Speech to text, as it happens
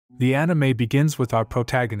The anime begins with our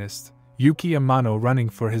protagonist, Yuki Amano, running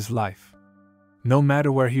for his life. No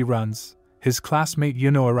matter where he runs, his classmate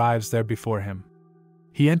Yuno arrives there before him.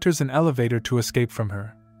 He enters an elevator to escape from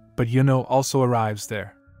her, but Yuno also arrives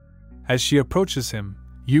there. As she approaches him,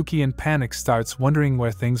 Yuki in panic starts wondering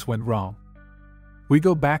where things went wrong. We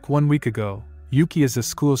go back 1 week ago. Yuki is a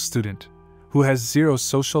school student who has zero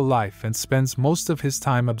social life and spends most of his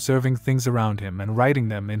time observing things around him and writing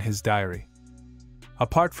them in his diary.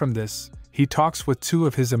 Apart from this, he talks with two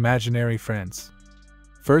of his imaginary friends.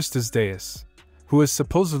 First is Deus, who is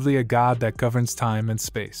supposedly a god that governs time and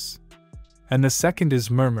space. And the second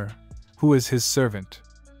is Murmur, who is his servant.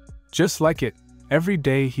 Just like it, every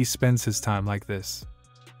day he spends his time like this.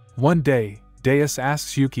 One day, Deus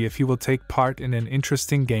asks Yuki if he will take part in an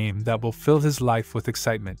interesting game that will fill his life with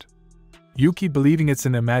excitement. Yuki, believing it's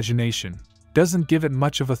an imagination, doesn't give it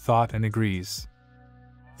much of a thought and agrees.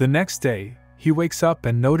 The next day, he wakes up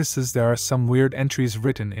and notices there are some weird entries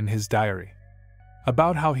written in his diary.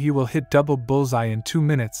 About how he will hit double bullseye in 2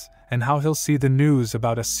 minutes and how he'll see the news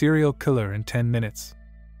about a serial killer in 10 minutes.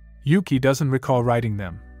 Yuki doesn't recall writing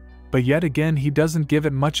them, but yet again he doesn't give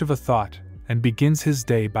it much of a thought and begins his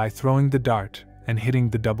day by throwing the dart and hitting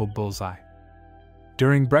the double bullseye.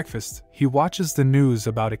 During breakfast, he watches the news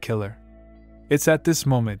about a killer. It's at this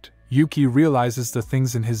moment, Yuki realizes the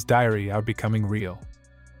things in his diary are becoming real.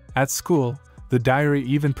 At school, the diary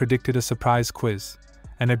even predicted a surprise quiz,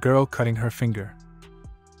 and a girl cutting her finger.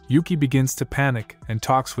 Yuki begins to panic and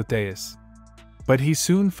talks with Deus. But he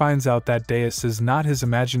soon finds out that Deus is not his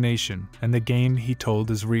imagination and the game he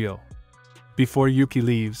told is real. Before Yuki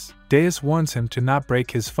leaves, Deus warns him to not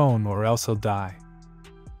break his phone or else he'll die.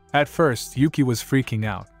 At first, Yuki was freaking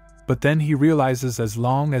out, but then he realizes as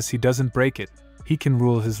long as he doesn't break it, he can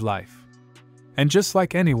rule his life. And just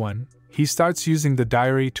like anyone, he starts using the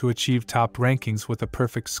diary to achieve top rankings with a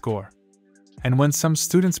perfect score. And when some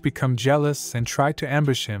students become jealous and try to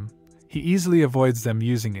ambush him, he easily avoids them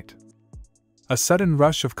using it. A sudden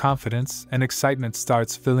rush of confidence and excitement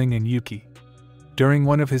starts filling in Yuki. During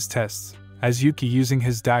one of his tests, as Yuki using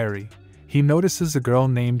his diary, he notices a girl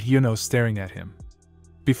named Yuno staring at him.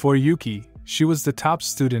 Before Yuki, she was the top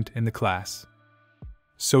student in the class.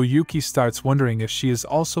 So Yuki starts wondering if she is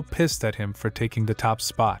also pissed at him for taking the top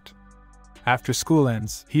spot. After school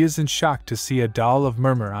ends, he is in shock to see a doll of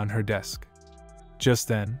Murmur on her desk. Just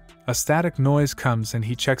then, a static noise comes and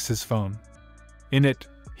he checks his phone. In it,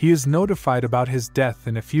 he is notified about his death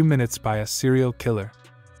in a few minutes by a serial killer.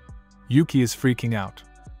 Yuki is freaking out.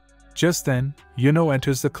 Just then, Yuno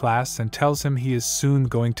enters the class and tells him he is soon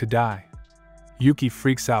going to die. Yuki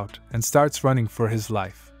freaks out and starts running for his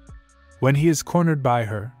life. When he is cornered by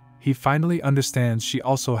her, he finally understands she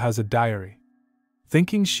also has a diary.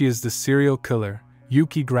 Thinking she is the serial killer,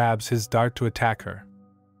 Yuki grabs his dart to attack her.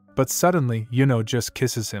 But suddenly, Yuno just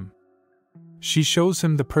kisses him. She shows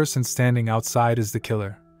him the person standing outside is the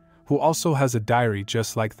killer, who also has a diary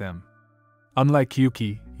just like them. Unlike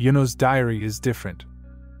Yuki, Yuno's diary is different.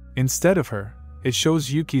 Instead of her, it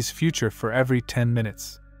shows Yuki's future for every 10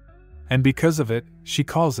 minutes. And because of it, she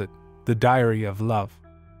calls it the Diary of Love.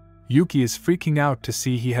 Yuki is freaking out to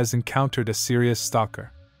see he has encountered a serious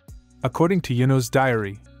stalker. According to Yuno's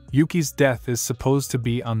diary, Yuki's death is supposed to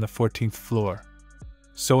be on the 14th floor.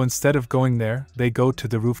 So instead of going there, they go to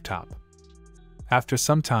the rooftop. After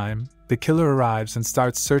some time, the killer arrives and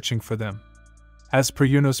starts searching for them. As per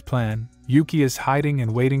Yuno's plan, Yuki is hiding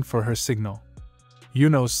and waiting for her signal.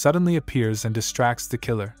 Yuno suddenly appears and distracts the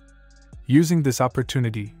killer. Using this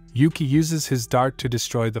opportunity, Yuki uses his dart to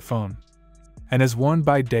destroy the phone. And as warned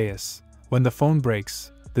by Deus, when the phone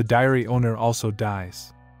breaks, the diary owner also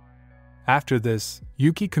dies. After this,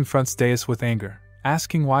 Yuki confronts Deus with anger,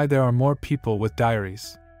 asking why there are more people with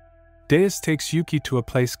diaries. Deus takes Yuki to a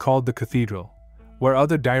place called the Cathedral, where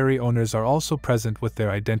other diary owners are also present with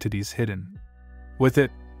their identities hidden. With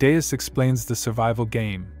it, Deus explains the survival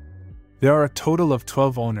game. There are a total of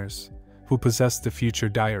 12 owners, who possess the future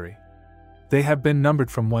diary. They have been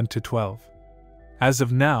numbered from 1 to 12. As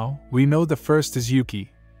of now, we know the first is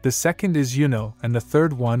Yuki, the second is Yuno, and the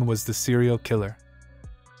third one was the serial killer.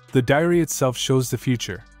 The diary itself shows the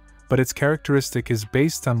future, but its characteristic is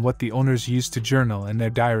based on what the owners used to journal in their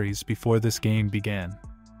diaries before this game began.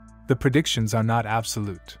 The predictions are not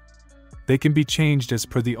absolute. They can be changed as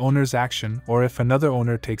per the owner's action or if another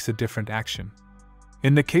owner takes a different action.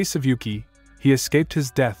 In the case of Yuki, he escaped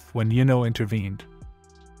his death when Yuno intervened.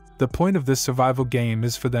 The point of this survival game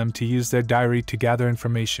is for them to use their diary to gather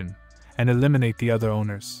information and eliminate the other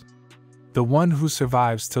owners. The one who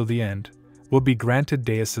survives till the end will be granted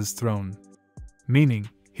Deus's throne, meaning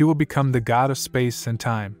he will become the god of space and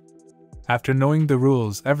time. After knowing the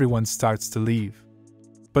rules, everyone starts to leave.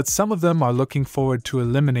 But some of them are looking forward to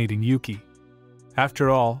eliminating Yuki. After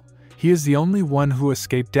all, he is the only one who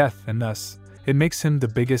escaped death, and thus, it makes him the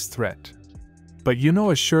biggest threat. But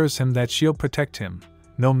Yuno assures him that she'll protect him,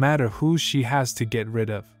 no matter who she has to get rid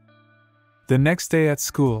of. The next day at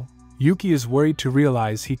school, Yuki is worried to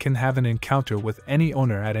realize he can have an encounter with any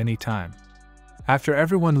owner at any time. After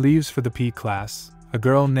everyone leaves for the PE class, a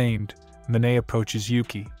girl named Mine approaches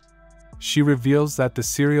Yuki. She reveals that the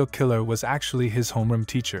serial killer was actually his homeroom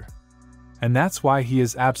teacher. And that's why he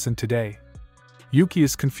is absent today. Yuki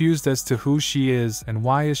is confused as to who she is and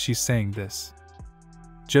why is she saying this.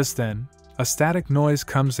 Just then, a static noise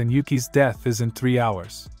comes and Yuki's death is in 3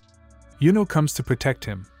 hours. Yuno comes to protect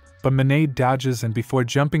him, but Mine dodges and before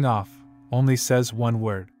jumping off, only says one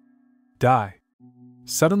word. Die.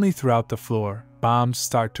 Suddenly throughout the floor, bombs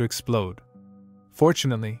start to explode.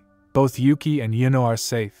 Fortunately, both Yuki and Yuno are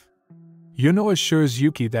safe. Yuno assures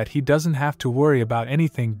Yuki that he doesn't have to worry about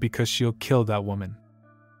anything because she'll kill that woman.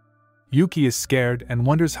 Yuki is scared and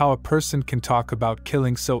wonders how a person can talk about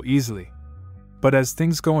killing so easily. But as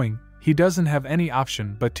things going, he doesn't have any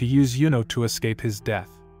option but to use Yuno to escape his death.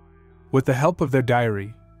 With the help of their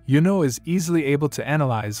diary, Yuno is easily able to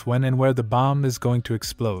analyze when and where the bomb is going to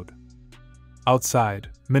explode. Outside,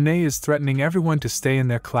 Mine is threatening everyone to stay in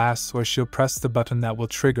their class or she'll press the button that will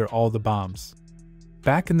trigger all the bombs.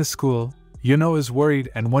 Back in the school, Yuno is worried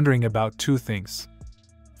and wondering about 2 things.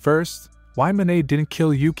 First, why Mine didn't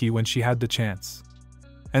kill Yuki when she had the chance.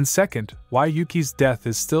 And second, why Yuki's death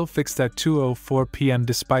is still fixed at 2:04 p.m.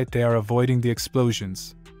 despite they are avoiding the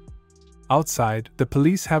explosions. Outside, the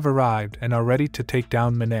police have arrived and are ready to take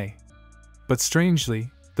down Mine. But strangely,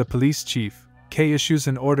 the police chief, K, issues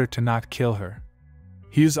an order to not kill her.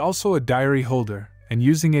 He is also a diary holder, and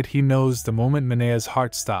using it he knows the moment Mine's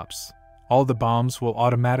heart stops, all the bombs will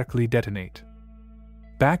automatically detonate.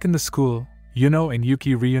 Back in the school, Yuno and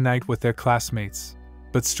Yuki reunite with their classmates,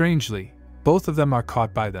 but strangely, both of them are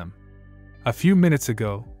caught by them. A few minutes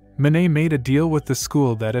ago, Mine made a deal with the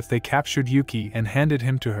school that if they captured Yuki and handed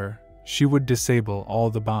him to her, she would disable all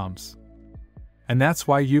the bombs. And that's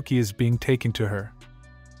why Yuki is being taken to her.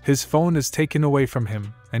 His phone is taken away from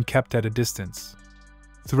him and kept at a distance.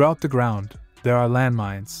 Throughout the ground, there are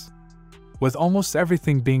landmines. With almost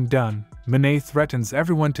everything being done, Mine threatens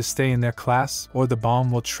everyone to stay in their class or the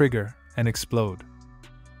bomb will trigger and explode.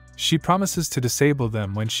 She promises to disable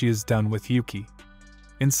them when she is done with Yuki.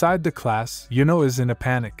 Inside the class, Yuno is in a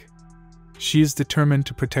panic. She is determined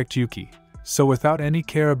to protect Yuki, so without any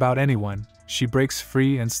care about anyone, she breaks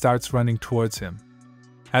free and starts running towards him.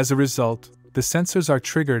 As a result, the sensors are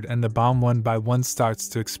triggered and the bomb one by one starts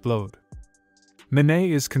to explode.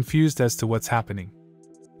 Mine is confused as to what's happening.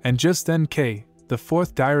 And just then K, the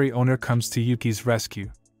 4th diary owner, comes to Yuki's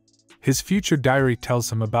rescue. His future diary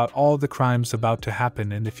tells him about all the crimes about to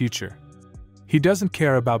happen in the future. He doesn't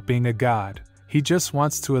care about being a god, he just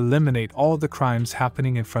wants to eliminate all the crimes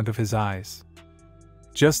happening in front of his eyes.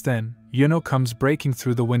 Just then, Yuno comes breaking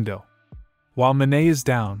through the window. While Mine is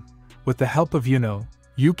down, with the help of Yuno,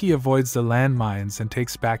 Yuki avoids the landmines and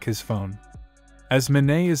takes back his phone. As Mine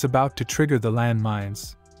is about to trigger the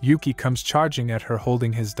landmines, Yuki comes charging at her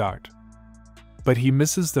holding his dart. But he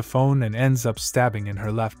misses the phone and ends up stabbing in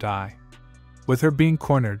her left eye. With her being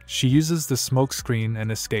cornered, she uses the smoke screen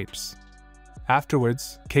and escapes.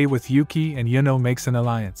 Afterwards, K with Yuki and Yuno makes an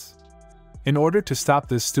alliance. In order to stop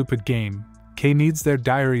this stupid game, K needs their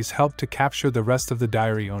diary's help to capture the rest of the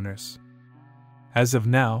diary owners. As of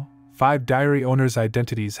now, 5 diary owners'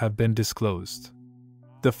 identities have been disclosed.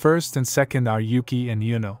 The first and second are Yuki and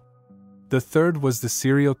Yuno. The third was the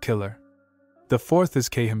serial killer. The 4th is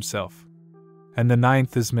K himself. And the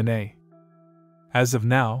 9th is Mine. As of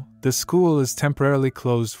now, the school is temporarily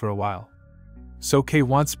closed for a while. So K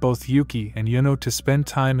wants both Yuki and Yuno to spend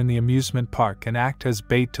time in the amusement park and act as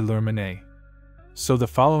bait to lure Mine. So the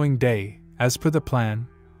following day, as per the plan,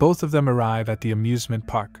 both of them arrive at the amusement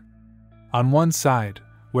park. On one side,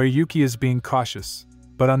 where Yuki is being cautious,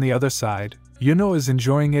 but on the other side, Yuno is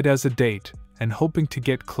enjoying it as a date and hoping to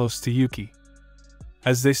get close to Yuki.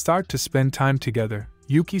 As they start to spend time together,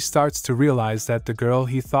 Yuki starts to realize that the girl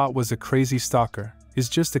he thought was a crazy stalker is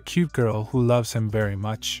just a cute girl who loves him very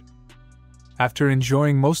much. After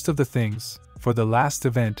enjoying most of the things, for the last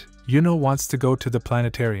event, Yuno wants to go to the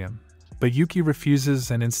planetarium, but Yuki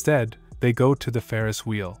refuses and instead, they go to the Ferris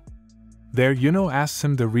wheel. There Yuno asks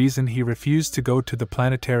him the reason he refused to go to the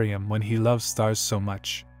planetarium when he loves stars so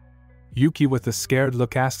much. Yuki with a scared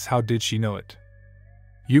look asks how did she know it.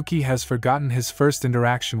 Yuki has forgotten his first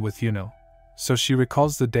interaction with Yuno, so she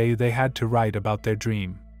recalls the day they had to write about their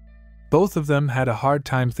dream. Both of them had a hard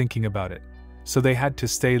time thinking about it, so they had to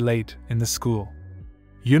stay late in the school.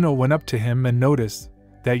 Yuno went up to him and noticed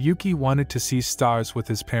that Yuki wanted to see stars with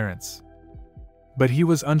his parents. But he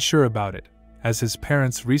was unsure about it, as his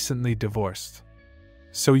parents recently divorced.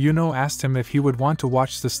 So Yuno asked him if he would want to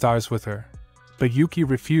watch the stars with her, but Yuki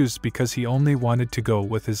refused because he only wanted to go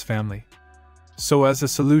with his family. So as a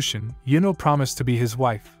solution, Yuno promised to be his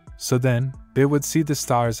wife, so then they would see the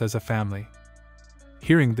stars as a family.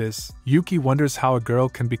 Hearing this, Yuki wonders how a girl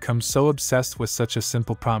can become so obsessed with such a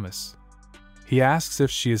simple promise. He asks if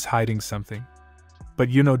she is hiding something, but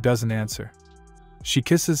Yuno doesn't answer. She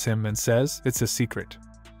kisses him and says it's a secret.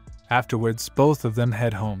 Afterwards, both of them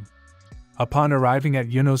head home. Upon arriving at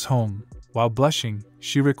Yuno's home, while blushing,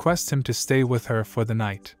 she requests him to stay with her for the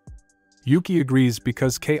night. Yuki agrees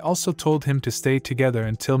because Kei also told him to stay together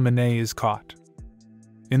until Minae is caught.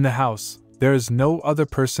 In the house, there is no other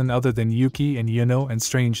person other than Yuki and Yuno, and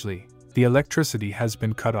strangely, the electricity has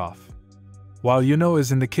been cut off. While Yuno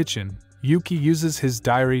is in the kitchen, Yuki uses his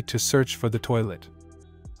diary to search for the toilet.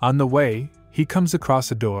 On the way, he comes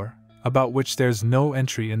across a door, about which there's no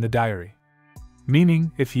entry in the diary.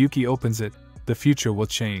 Meaning, if Yuki opens it, the future will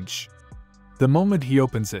change. The moment he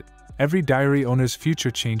opens it, every diary owner's future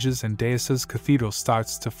changes and Deasa's cathedral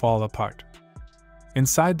starts to fall apart.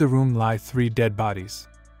 Inside the room lie 3 dead bodies.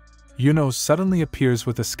 Yuno suddenly appears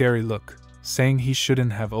with a scary look, saying he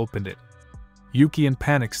shouldn't have opened it. Yuki in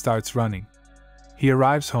panic starts running. He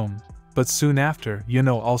arrives home, but soon after,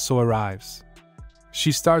 Yuno also arrives.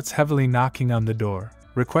 She starts heavily knocking on the door,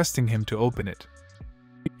 requesting him to open it.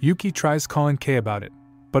 Yuki tries calling Kei about it,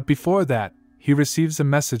 but before that, he receives a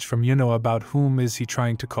message from Yuno about whom is he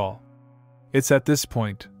trying to call. It's at this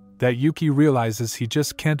point that Yuki realizes he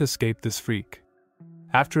just can't escape this freak.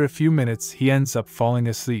 After a few minutes, he ends up falling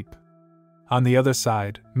asleep. On the other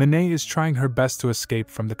side, Minae is trying her best to escape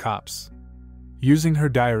from the cops. Using her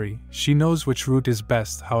diary, she knows which route is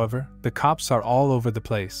best, however, the cops are all over the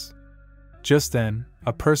place. Just then,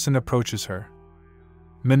 a person approaches her.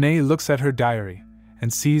 Minae looks at her diary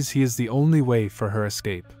and sees he is the only way for her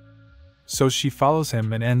escape. So she follows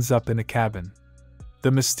him and ends up in a cabin.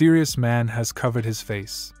 The mysterious man has covered his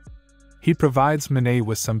face. He provides Minae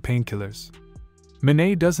with some painkillers.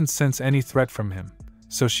 Minae doesn't sense any threat from him,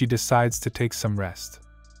 so she decides to take some rest.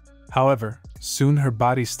 However, soon her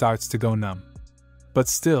body starts to go numb. But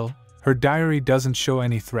still, her diary doesn't show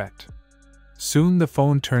any threat. Soon the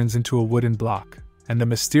phone turns into a wooden block, and the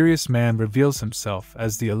mysterious man reveals himself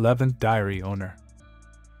as the 11th diary owner.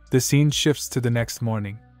 The scene shifts to the next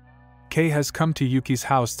morning. Kei has come to Yuki's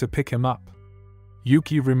house to pick him up.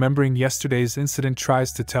 Yuki, remembering yesterday's incident,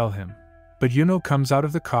 tries to tell him, but Yuno comes out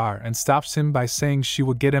of the car and stops him by saying she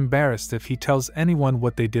will get embarrassed if he tells anyone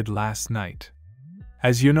what they did last night.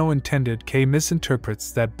 As Yuno intended, Kei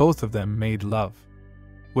misinterprets that both of them made love.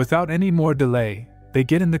 Without any more delay, they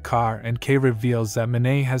get in the car and Kei reveals that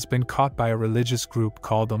Minae has been caught by a religious group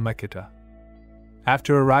called Omekita.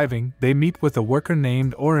 After arriving, they meet with a worker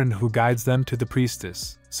named Orin who guides them to the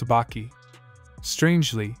priestess, Tsubaki.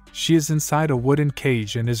 Strangely, she is inside a wooden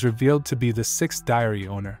cage and is revealed to be the 6th diary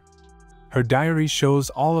owner. Her diary shows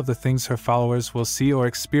all of the things her followers will see or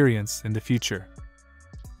experience in the future.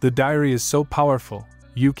 The diary is so powerful,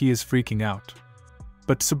 Yuki is freaking out.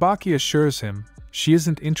 But Tsubaki assures him she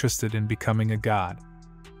isn't interested in becoming a god.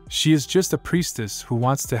 She is just a priestess who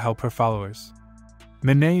wants to help her followers.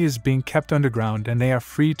 Minae is being kept underground and they are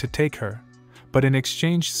free to take her, but in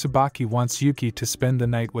exchange Tsubaki wants Yuki to spend the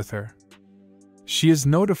night with her. She is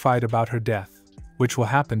notified about her death, which will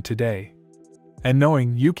happen today. And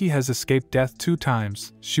knowing Yuki has escaped death 2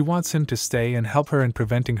 times, she wants him to stay and help her in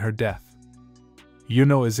preventing her death.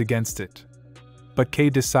 Yuno is against it. But Kei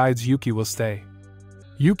decides Yuki will stay.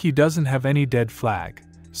 Yuki doesn't have any dead flag,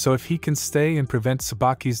 so if he can stay and prevent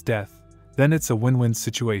Tsubaki's death, then it's a win-win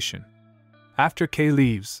situation. After Kei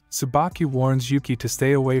leaves, Tsubaki warns Yuki to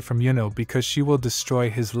stay away from Yuno because she will destroy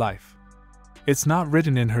his life. It's not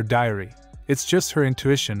written in her diary, it's just her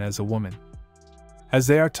intuition as a woman. As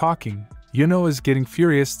they are talking, Yuno is getting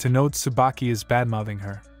furious to note Tsubaki is badmouthing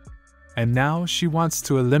her. And now she wants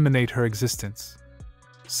to eliminate her existence.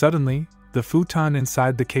 Suddenly, the futon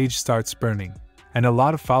inside the cage starts burning, and a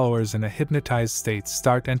lot of followers in a hypnotized state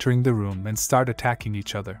start entering the room and start attacking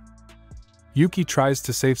each other. Yuki tries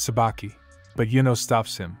to save Tsubaki, but Yuno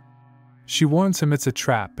stops him. She warns him it's a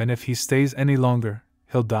trap and if he stays any longer,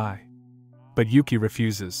 he'll die. But Yuki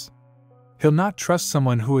refuses. He'll not trust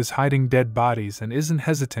someone who is hiding dead bodies and isn't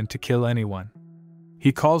hesitant to kill anyone.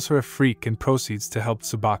 He calls her a freak and proceeds to help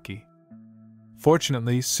Tsubaki.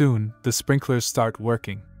 Fortunately, soon, the sprinklers start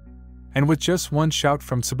working. And with just one shout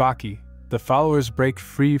from Tsubaki, the followers break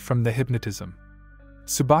free from the hypnotism.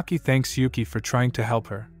 Tsubaki thanks Yuki for trying to help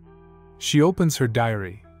her. She opens her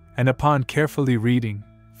diary, and upon carefully reading,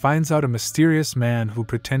 finds out a mysterious man who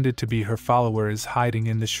pretended to be her follower is hiding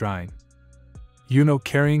in the shrine. Yuno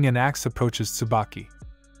carrying an axe approaches Tsubaki.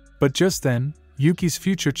 But just then, Yuki's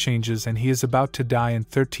future changes and he is about to die in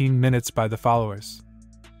 13 minutes by the followers.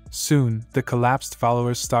 Soon, the collapsed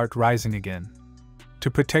followers start rising again. To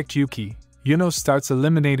protect Yuki, Yuno starts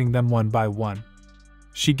eliminating them one by one.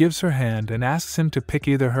 She gives her hand and asks him to pick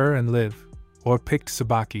either her and live, or pick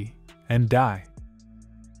Tsubaki and die.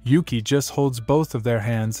 Yuki just holds both of their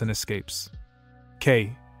hands and escapes.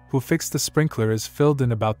 Kei, who fixed the sprinkler, is filled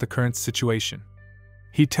in about the current situation.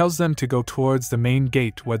 He tells them to go towards the main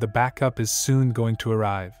gate where the backup is soon going to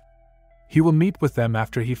arrive. He will meet with them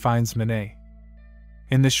after he finds Mine.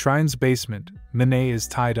 In the shrine's basement, Mine is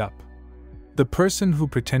tied up. The person who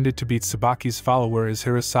pretended to be Tsubaki's follower is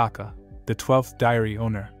Hirosaka, the 12th diary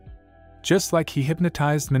owner. Just like he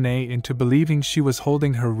hypnotized Mine into believing she was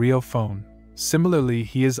holding her real phone, similarly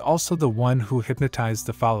he is also the one who hypnotized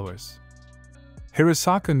the followers.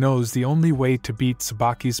 Hirosaka knows the only way to beat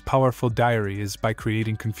Tsubaki's powerful diary is by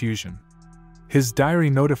creating confusion. His diary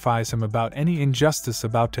notifies him about any injustice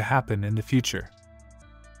about to happen in the future.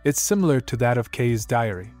 It's similar to that of Kei's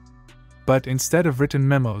diary. But instead of written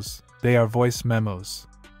memos, they are voice memos.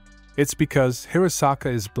 It's because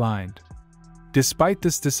Hirosaka is blind. Despite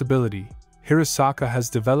this disability, Hirosaka has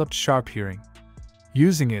developed sharp hearing.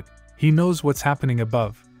 Using it, he knows what's happening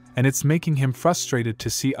above, and it's making him frustrated to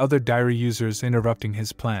see other diary users interrupting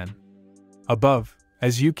his plan. Above,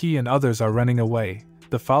 as Yuki and others are running away,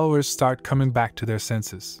 the followers start coming back to their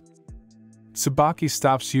senses. Tsubaki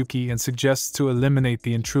stops Yuki and suggests to eliminate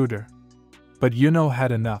the intruder. But Yuno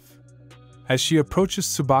had enough. As she approaches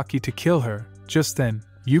Tsubaki to kill her, just then,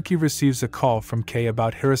 Yuki receives a call from Kei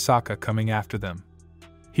about Hirosaka coming after them.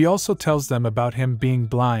 He also tells them about him being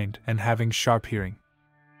blind and having sharp hearing.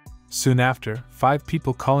 Soon after, 5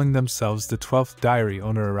 people calling themselves the 12th diary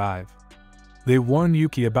owner arrive. They warn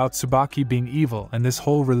Yuki about Tsubaki being evil and this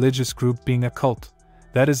whole religious group being a cult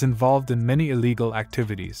that is involved in many illegal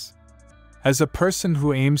activities. As a person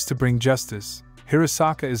who aims to bring justice,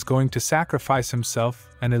 Hirosaka is going to sacrifice himself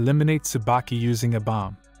and eliminate Tsubaki using a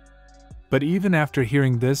bomb. But even after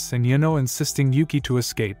hearing this and Yuno insisting Yuki to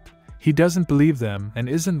escape, he doesn't believe them and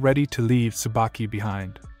isn't ready to leave Tsubaki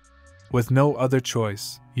behind. With no other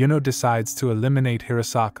choice, Yuno decides to eliminate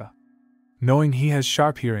Hirosaka. Knowing he has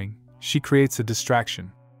sharp hearing, she creates a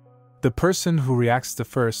distraction. The person who reacts the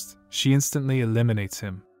first, she instantly eliminates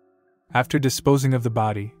him. After disposing of the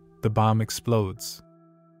body, the bomb explodes.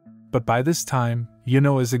 But by this time,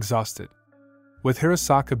 Yuno is exhausted. With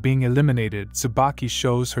Hirosaka being eliminated, Tsubaki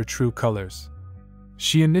shows her true colors.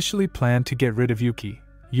 She initially planned to get rid of Yuki,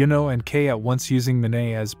 Yuno and Kei at once using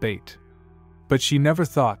Mine as bait. But she never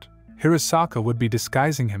thought Hirosaka would be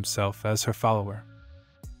disguising himself as her follower.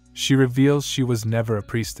 She reveals she was never a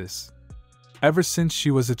priestess. Ever since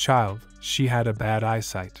she was a child, she had a bad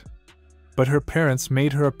eyesight. But her parents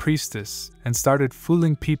made her a priestess and started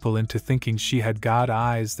fooling people into thinking she had God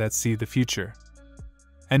eyes that see the future.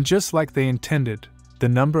 And just like they intended, the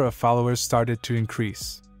number of followers started to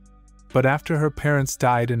increase. But after her parents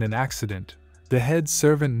died in an accident, the head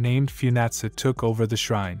servant named Funatsu took over the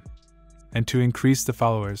shrine. And to increase the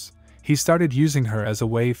followers, he started using her as a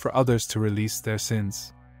way for others to release their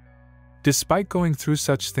sins. Despite going through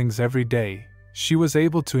such things every day, she was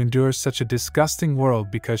able to endure such a disgusting world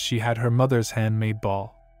because she had her mother's handmade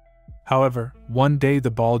ball. However, one day the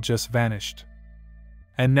ball just vanished.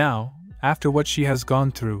 And now, after what she has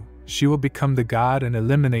gone through, she will become the god and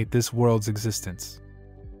eliminate this world's existence.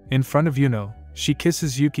 In front of Yuno, she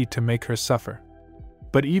kisses Yuki to make her suffer.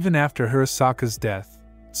 But even after Hirosaka's death,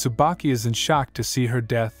 Tsubaki is in shock to see her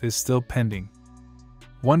death is still pending.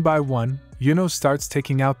 One by one, Yuno starts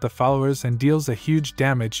taking out the followers and deals a huge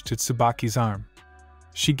damage to Tsubaki's arm.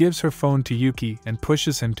 She gives her phone to Yuki and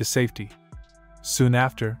pushes him to safety. Soon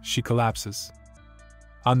after, she collapses.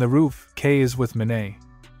 On the roof, Kei is with Mine.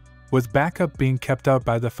 With backup being kept out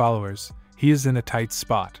by the followers, he is in a tight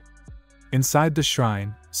spot. Inside the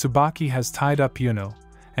shrine, Tsubaki has tied up Yuno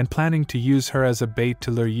and planning to use her as a bait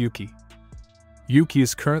to lure Yuki. Yuki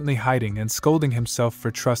is currently hiding and scolding himself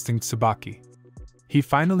for trusting Tsubaki. He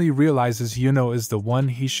finally realizes Yuno is the one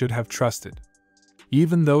he should have trusted,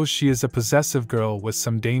 even though she is a possessive girl with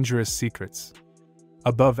some dangerous secrets.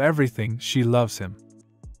 Above everything, she loves him.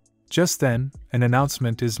 Just then, an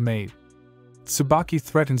announcement is made. Tsubaki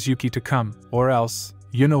threatens Yuki to come, or else,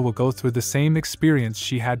 Yuno will go through the same experience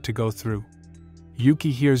she had to go through.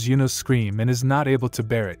 Yuki hears Yuno scream and is not able to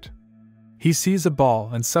bear it. He sees a ball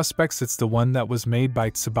and suspects it's the one that was made by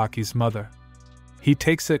Tsubaki's mother. He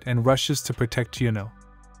takes it and rushes to protect Yuno.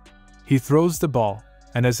 He throws the ball,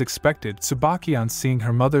 and as expected, Tsubaki, on seeing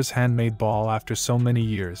her mother's handmade ball after so many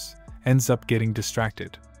years, ends up getting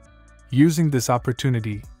distracted. Using this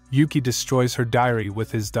opportunity, Yuki destroys her diary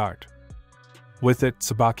with his dart. With it,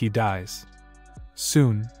 Tsubaki dies.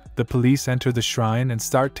 Soon, the police enter the shrine and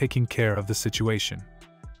start taking care of the situation.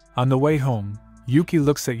 On the way home, Yuki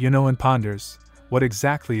looks at Yuno and ponders, what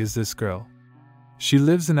exactly is this girl? She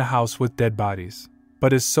lives in a house with dead bodies,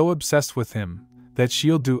 but is so obsessed with him that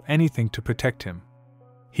she'll do anything to protect him.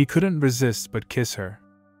 He couldn't resist but kiss her.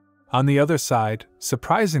 On the other side,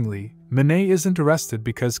 surprisingly, Mine isn't arrested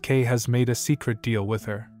because Kei has made a secret deal with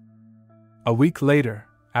her. A week later,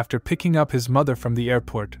 after picking up his mother from the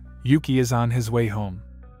airport, Yuki is on his way home.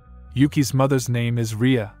 Yuki's mother's name is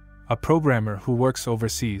Ria, a programmer who works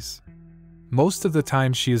overseas. Most of the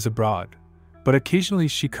time she is abroad, but occasionally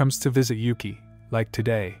she comes to visit Yuki, like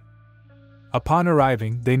today. Upon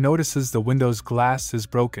arriving, they notices the window's glass is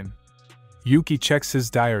broken. Yuki checks his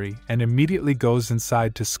diary and immediately goes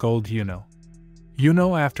inside to scold Yuno.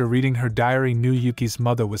 Yuno, after reading her diary, knew Yuki's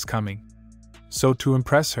mother was coming. So to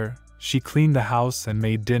impress her, she cleaned the house and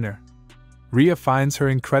made dinner. Ria finds her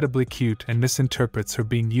incredibly cute and misinterprets her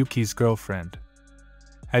being Yuki's girlfriend.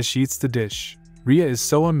 As she eats the dish, Ria is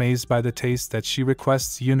so amazed by the taste that she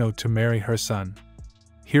requests Yuno to marry her son.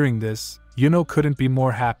 Hearing this, Yuno couldn't be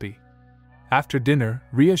more happy. After dinner,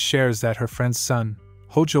 Ria shares that her friend's son,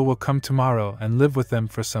 Hojo, will come tomorrow and live with them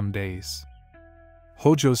for some days.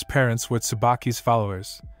 Hojo's parents were Tsubaki's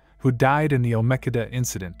followers, who died in the Omekida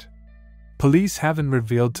incident. Police haven't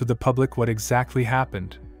revealed to the public what exactly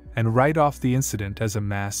happened, and write off the incident as a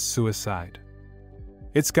mass suicide.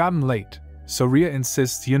 It's gotten late, so Ria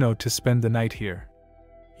insists Yuno to spend the night here.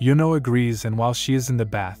 Yuno agrees, and while she is in the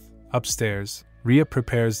bath, upstairs, Ria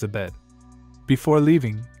prepares the bed. Before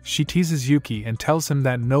leaving, she teases Yuki and tells him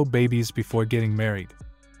that no babies before getting married.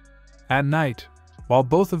 At night, while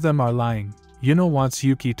both of them are lying, Yuno wants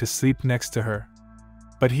Yuki to sleep next to her.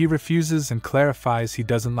 But he refuses and clarifies he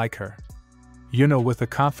doesn't like her. Yuno, with a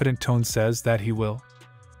confident tone, says that he will.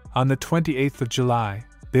 On the 28th of July,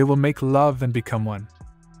 they will make love and become one.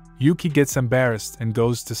 Yuki gets embarrassed and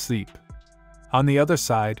goes to sleep. On the other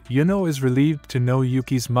side, Yuno is relieved to know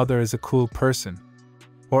Yuki's mother is a cool person.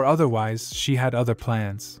 Or otherwise, she had other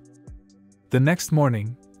plans. The next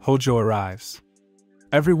morning, Hojo arrives.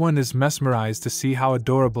 Everyone is mesmerized to see how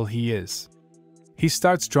adorable he is. He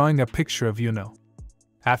starts drawing a picture of Yuno.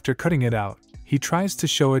 After cutting it out, he tries to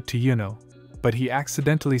show it to Yuno, but he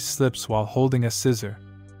accidentally slips while holding a scissor.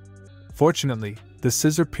 Fortunately, the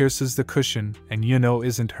scissor pierces the cushion and Yuno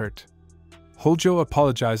isn't hurt. Hojo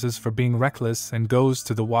apologizes for being reckless and goes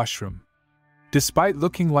to the washroom. Despite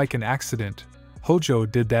looking like an accident, Hojo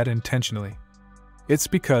did that intentionally. It's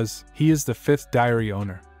because he is the fifth diary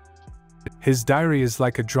owner. His diary is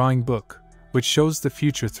like a drawing book, which shows the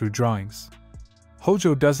future through drawings.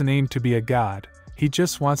 Hojo doesn't aim to be a god, he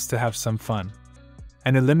just wants to have some fun.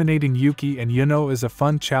 And eliminating Yuki and Yuno is a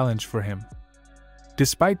fun challenge for him.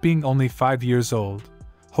 Despite being only 5 years old,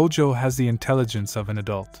 Hojo has the intelligence of an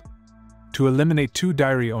adult. To eliminate 2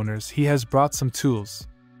 diary owners, he has brought some tools.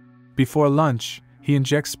 Before lunch, he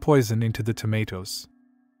injects poison into the tomatoes.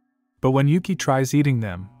 But when Yuki tries eating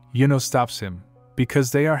them, Yuno stops him,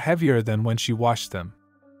 because they are heavier than when she washed them.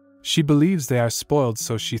 She believes they are spoiled,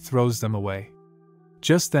 so she throws them away.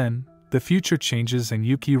 Just then, the future changes and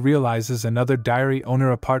Yuki realizes another diary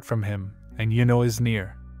owner apart from him, and Yuno is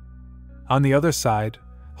near. On the other side,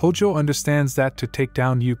 Hojo understands that to take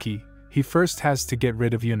down Yuki, he first has to get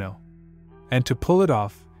rid of Yuno. And to pull it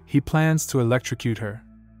off, he plans to electrocute her.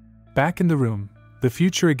 Back in the room, the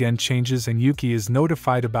future again changes and Yuki is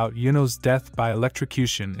notified about Yuno's death by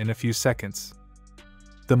electrocution in a few seconds.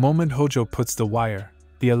 The moment Hojo puts the wire,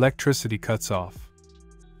 the electricity cuts off.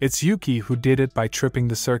 It's Yuki who did it by tripping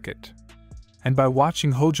the circuit. And by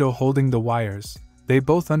watching Hojo holding the wires, they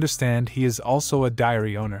both understand he is also a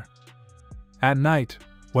diary owner. At night,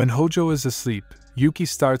 when Hojo is asleep, Yuki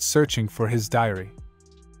starts searching for his diary.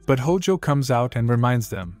 But Hojo comes out and reminds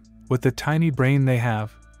them, with the tiny brain they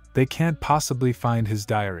have, they can't possibly find his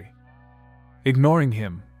diary. Ignoring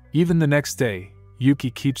him, even the next day,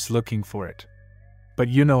 Yuki keeps looking for it. But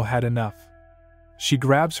Yuno had enough. She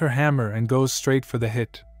grabs her hammer and goes straight for the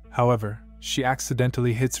hit, however, she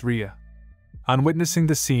accidentally hits Ria. On witnessing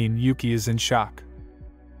the scene, Yuki is in shock.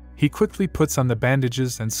 He quickly puts on the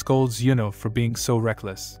bandages and scolds Yuno for being so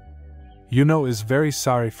reckless. Yuno is very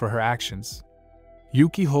sorry for her actions.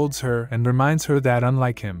 Yuki holds her and reminds her that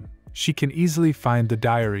unlike him, she can easily find the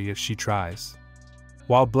diary if she tries.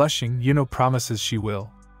 While blushing, Yuno promises she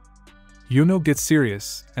will. Yuno gets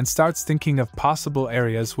serious and starts thinking of possible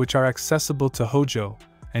areas which are accessible to Hojo,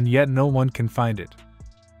 and yet no one can find it.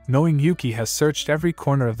 Knowing Yuki has searched every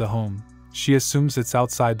corner of the home, she assumes it's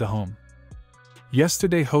outside the home.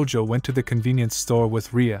 Yesterday Hojo went to the convenience store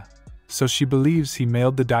with Ria, so she believes he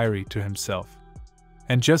mailed the diary to himself.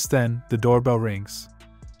 And just then, the doorbell rings.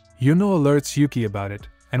 Yuno alerts Yuki about it,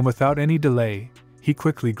 and without any delay, he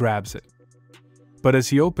quickly grabs it. But as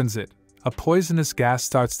he opens it, a poisonous gas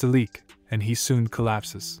starts to leak, and he soon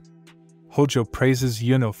collapses. Hojo praises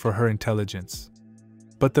Yuno for her intelligence.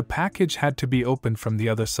 But the package had to be opened from the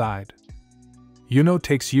other side. Yuno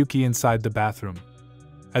takes Yuki inside the bathroom.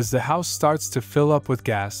 As the house starts to fill up with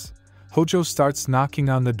gas, Hojo starts knocking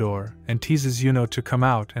on the door and teases Yuno to come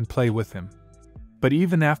out and play with him. But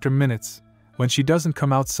even after minutes, when she doesn't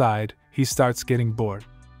come outside, he starts getting bored.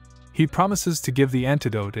 He promises to give the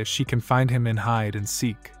antidote if she can find him and hide and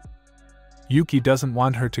seek. Yuki doesn't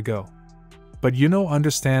want her to go. But Yuno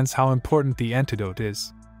understands how important the antidote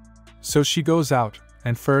is. So she goes out,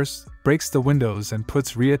 and first, breaks the windows and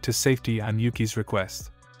puts Ria to safety on Yuki's request.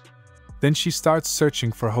 Then she starts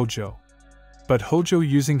searching for Hojo. But Hojo,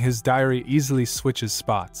 using his diary, easily switches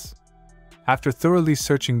spots. After thoroughly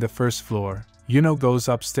searching the first floor, Yuno goes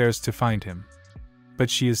upstairs to find him. But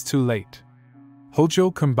she is too late.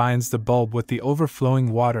 Hojo combines the bulb with the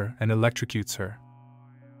overflowing water and electrocutes her.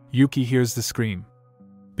 Yuki hears the scream.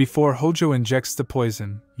 Before Hojo injects the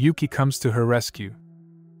poison, Yuki comes to her rescue.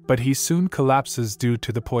 But he soon collapses due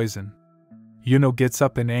to the poison. Yuno gets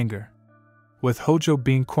up in anger. With Hojo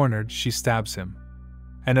being cornered, she stabs him.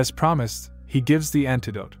 And as promised, he gives the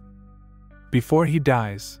antidote. Before he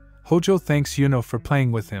dies, Hojo thanks Yuno for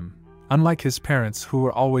playing with him, unlike his parents who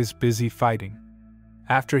were always busy fighting.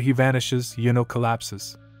 After he vanishes, Yuno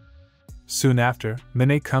collapses. Soon after,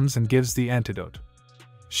 Mine comes and gives the antidote.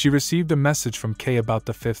 She received a message from Kei about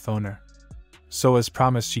the fifth owner. So as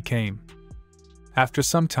promised, she came. After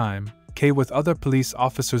some time, Kei with other police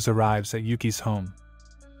officers arrives at Yuki's home.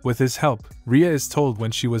 With his help, Ria is told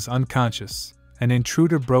when she was unconscious, an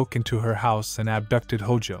intruder broke into her house and abducted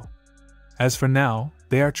Hojo. As for now,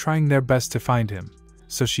 they are trying their best to find him,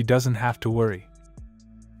 so she doesn't have to worry.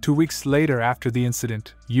 2 weeks later after the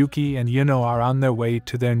incident, Yuki and Yuno are on their way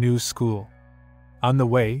to their new school. On the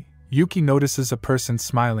way, Yuki notices a person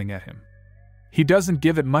smiling at him. He doesn't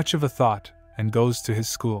give it much of a thought and goes to his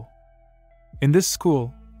school. In this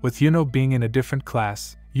school, with Yuno being in a different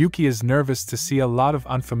class, Yuki is nervous to see a lot of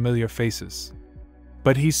unfamiliar faces.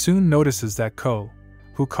 But he soon notices that Ko,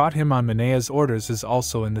 who caught him on Minea's orders, is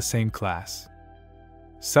also in the same class.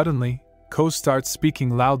 Suddenly, Ko starts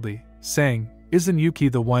speaking loudly, saying, "Isn't Yuki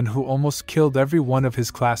the one who almost killed every one of his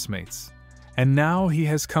classmates? And now he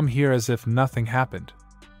has come here as if nothing happened."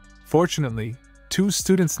 Fortunately, 2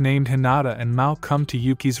 students named Hinata and Mao come to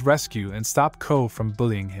Yuki's rescue and stop Ko from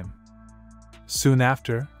bullying him. Soon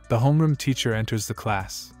after, the homeroom teacher enters the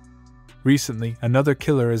class. Recently, another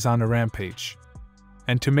killer is on a rampage.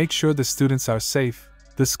 And to make sure the students are safe,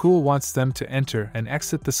 the school wants them to enter and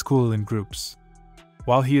exit the school in groups.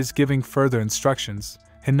 While he is giving further instructions,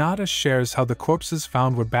 Hinata shares how the corpses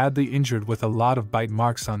found were badly injured with a lot of bite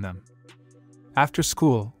marks on them. After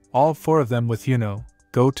school, all 4 of them with Yuno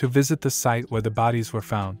go to visit the site where the bodies were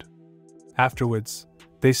found. Afterwards,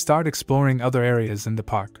 they start exploring other areas in the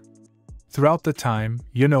park. Throughout the time,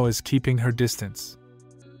 Yuno is keeping her distance.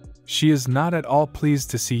 She is not at all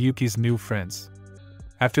pleased to see Yuki's new friends.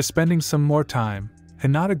 After spending some more time,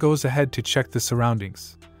 Hinata goes ahead to check the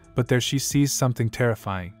surroundings, but there she sees something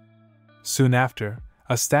terrifying. Soon after,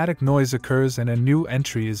 a static noise occurs and a new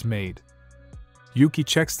entry is made. Yuki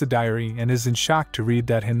checks the diary and is in shock to read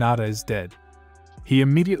that Hinata is dead. He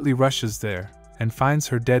immediately rushes there and finds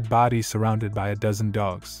her dead body surrounded by a dozen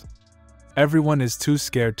dogs. Everyone is too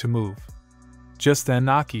scared to move. Just then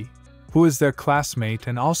Aki, who is their classmate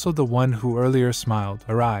and also the one who earlier smiled,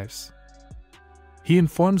 arrives. He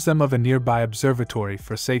informs them of a nearby observatory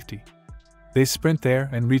for safety. They sprint there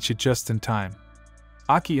and reach it just in time.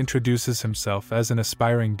 Aki introduces himself as an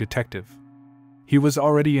aspiring detective. He was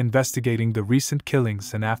already investigating the recent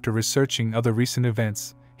killings, and after researching other recent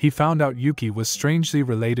events, he found out Yuki was strangely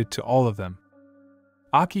related to all of them.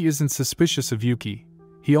 Aki isn't suspicious of Yuki.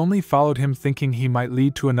 He only followed him thinking he might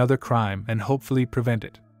lead to another crime and hopefully prevent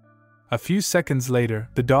it. A few seconds later,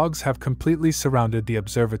 the dogs have completely surrounded the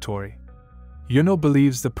observatory. Yuno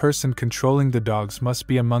believes the person controlling the dogs must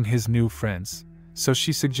be among his new friends, so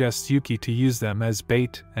she suggests Yuki to use them as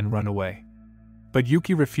bait and run away. But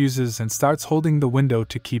Yuki refuses and starts holding the window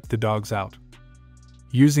to keep the dogs out.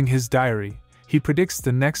 Using his diary, he predicts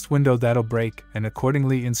the next window that'll break and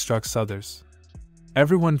accordingly instructs others.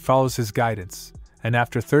 Everyone follows his guidance, and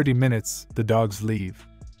after 30 minutes, the dogs leave.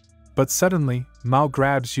 But suddenly, Mao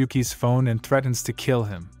grabs Yuki's phone and threatens to kill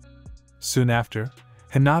him. Soon after,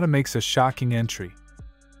 Hinata makes a shocking entry.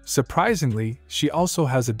 Surprisingly, she also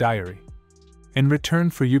has a diary. In return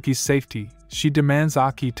for Yuki's safety, she demands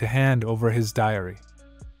Aki to hand over his diary.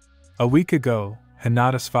 A week ago,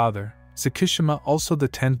 Hinata's father, Tsukishima, also the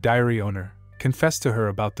 10th diary owner, confessed to her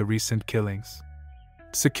about the recent killings.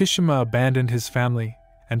 Tsukishima abandoned his family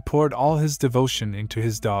and poured all his devotion into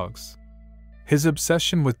his dogs. His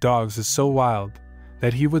obsession with dogs is so wild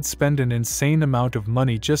that he would spend an insane amount of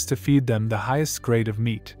money just to feed them the highest grade of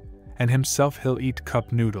meat, and himself he'll eat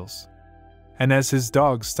cup noodles. And as his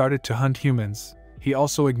dogs started to hunt humans, he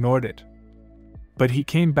also ignored it. But he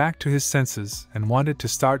came back to his senses and wanted to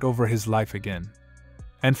start over his life again.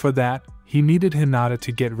 And for that, he needed Hinata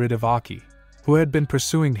to get rid of Aki, who had been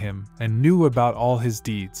pursuing him and knew about all his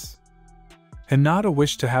deeds. Hinata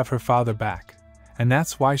wished to have her father back, and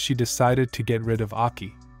that's why she decided to get rid of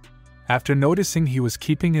Aki. After noticing he was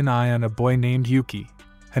keeping an eye on a boy named Yuki,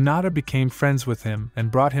 Hinata became friends with him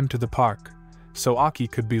and brought him to the park, so Aki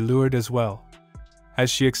could be lured as well. As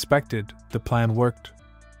she expected, the plan worked.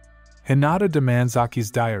 Hinata demands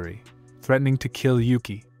Aki's diary, threatening to kill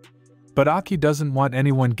Yuki. But Aki doesn't want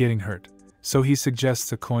anyone getting hurt, so he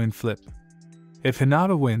suggests a coin flip. If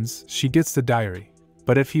Hinata wins, she gets the diary,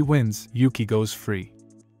 but if he wins, Yuki goes free.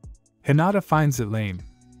 Hinata finds it lame,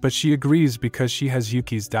 but she agrees because she has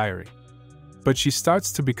Yuki's diary. But she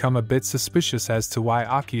starts to become a bit suspicious as to why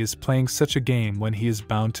Aki is playing such a game when he is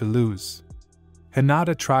bound to lose.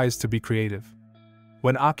 Hinata tries to be creative.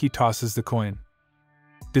 When Aki tosses the coin,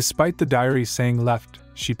 despite the diary saying left,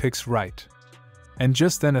 she picks right. And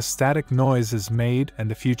just then a static noise is made and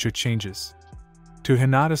the future changes. To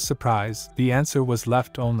Hinata's surprise, the answer was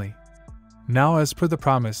left only. Now, as per the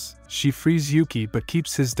promise, she frees Yuki but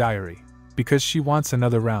keeps his diary, because she wants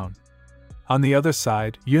another round. On the other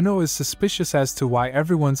side, Yuno is suspicious as to why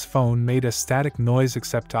everyone's phone made a static noise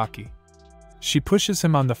except Aki. She pushes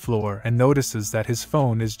him on the floor and notices that his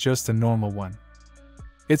phone is just a normal one.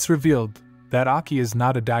 It's revealed that Aki is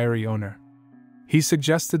not a diary owner. He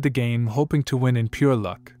suggested the game hoping to win in pure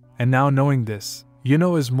luck, and now knowing this,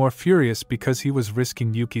 Yuno is more furious because he was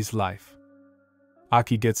risking Yuki's life.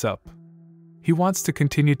 Aki gets up. He wants to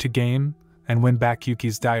continue to game and win back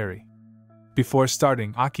Yuki's diary. Before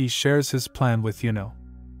starting, Aki shares his plan with Yuno.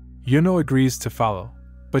 Yuno agrees to follow,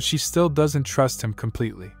 but she still doesn't trust him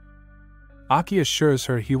completely. Aki assures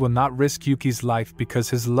her he will not risk Yuki's life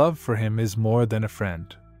because his love for him is more than a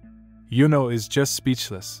friend. Yuno is just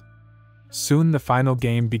speechless. Soon the final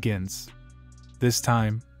game begins. This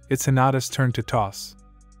time, it's Hinata's turn to toss.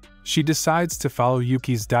 She decides to follow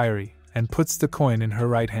Yuki's diary and puts the coin in her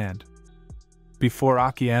right hand. Before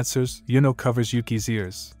Aki answers, Yuno covers Yuki's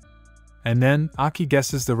ears. And then, Aki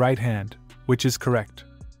guesses the right hand, which is correct.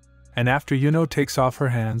 And after Yuno takes off her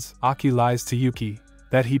hands, Aki lies to Yuki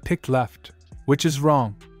that he picked left, which is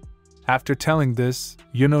wrong. After telling this,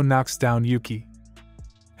 Yuno knocks down Yuki.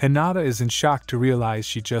 Hinata is in shock to realize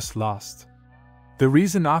she just lost. The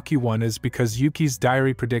reason Aki won is because Yuki's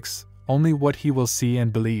diary predicts only what he will see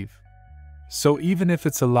and believe. So even if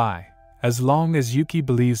it's a lie, as long as Yuki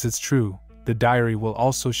believes it's true, the diary will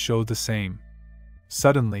also show the same.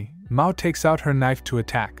 Suddenly, Mao takes out her knife to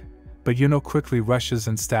attack, but Yuno quickly rushes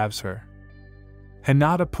and stabs her.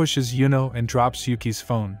 Hinata pushes Yuno and drops Yuki's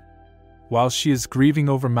phone. While she is grieving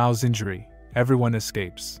over Mao's injury, everyone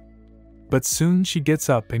escapes. But soon she gets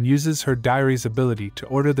up and uses her diary's ability to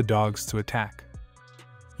order the dogs to attack.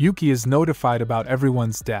 Yuki is notified about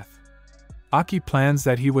everyone's death. Aki plans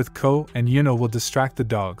that he with Ko and Yuno will distract the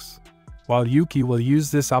dogs, while Yuki will use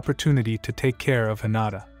this opportunity to take care of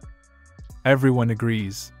Hinata. Everyone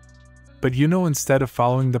agrees. But Yuno, instead of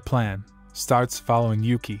following the plan, starts following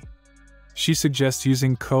Yuki. She suggests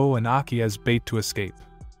using Ko and Aki as bait to escape.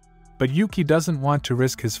 But Yuki doesn't want to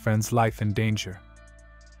risk his friend's life in danger.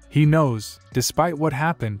 He knows, despite what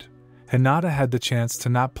happened, Hinata had the chance to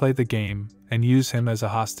not play the game and use him as a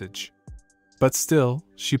hostage. But still,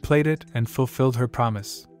 she played it and fulfilled her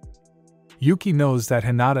promise. Yuki knows that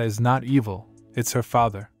Hinata is not evil, it's her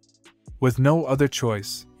father. With no other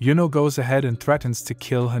choice, Yuno goes ahead and threatens to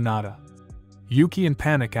kill Hinata. Yuki in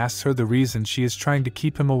panic asks her the reason she is trying to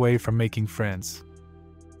keep him away from making friends.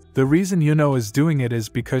 The reason Yuno is doing it is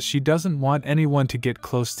because she doesn't want anyone to get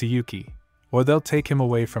close to Yuki, or they'll take him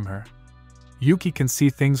away from her. Yuki can see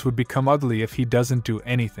things would become ugly if he doesn't do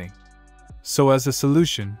anything. So as a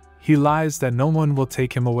solution, he lies that no one will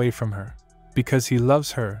take him away from her, because he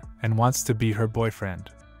loves her and wants to be her boyfriend.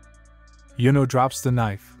 Yuno drops the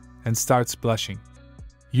knife and starts blushing.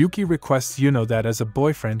 Yuki requests Yuno that as a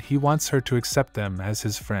boyfriend he wants her to accept them as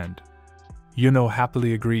his friend. Yuno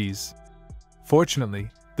happily agrees. Fortunately,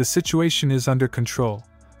 the situation is under control,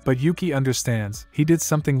 but Yuki understands he did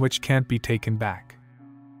something which can't be taken back.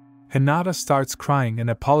 Hinata starts crying and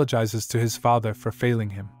apologizes to his father for failing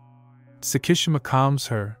him. Tsukishima calms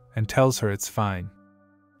her and tells her it's fine.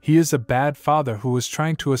 He is a bad father who was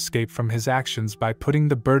trying to escape from his actions by putting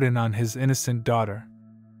the burden on his innocent daughter.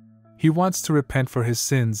 He wants to repent for his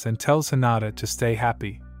sins and tells Hinata to stay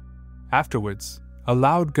happy. Afterwards, a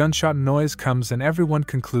loud gunshot noise comes and everyone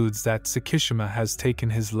concludes that Tsukishima has taken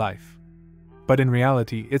his life. But in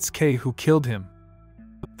reality, it's Kei who killed him.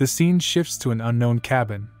 The scene shifts to an unknown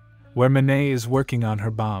cabin, where Mine is working on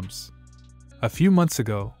her bombs. A few months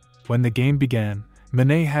ago, when the game began,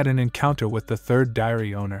 Mine had an encounter with the third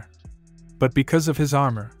diary owner. But because of his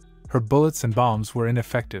armor, her bullets and bombs were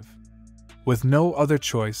ineffective. With no other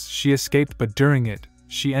choice, she escaped, but during it,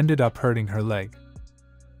 she ended up hurting her leg.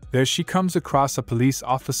 There she comes across a police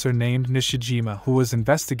officer named Nishijima who was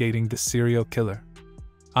investigating the serial killer.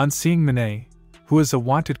 On seeing Mine, who is a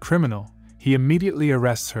wanted criminal, he immediately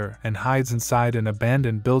arrests her and hides inside an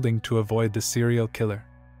abandoned building to avoid the serial killer.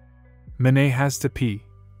 Mine has to pee,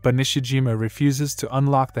 but Nishijima refuses to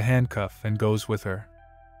unlock the handcuff and goes with her.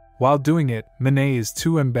 While doing it, Mine is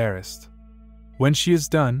too embarrassed. When she is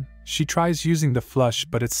done, she tries using the flush,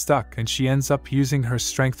 but it's stuck and she ends up using her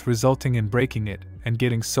strength, resulting in breaking it and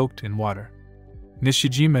getting soaked in water.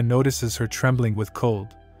 Nishijima notices her trembling with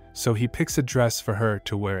cold, so he picks a dress for her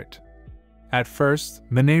to wear it. At first,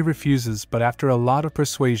 Mine refuses, but after a lot of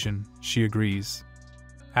persuasion, she agrees.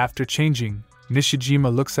 After changing,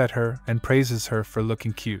 Nishijima looks at her and praises her for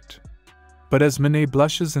looking cute. But as Mine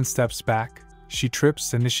blushes and steps back, she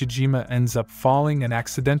trips and Nishijima ends up falling and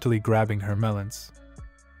accidentally grabbing her melons.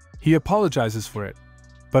 He apologizes for it,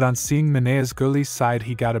 but on seeing Mine's girly side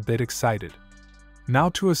he got a bit excited. Now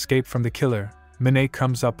to escape from the killer, Mine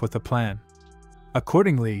comes up with a plan.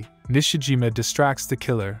 Accordingly, Nishijima distracts the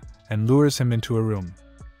killer and lures him into a room.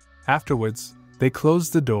 Afterwards, they close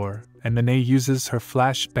the door and Mine uses her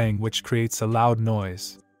flashbang, which creates a loud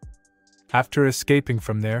noise. After escaping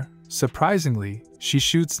from there, surprisingly, she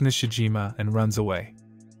shoots Nishijima and runs away.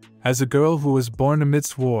 As a girl who was born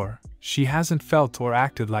amidst war, she hasn't felt or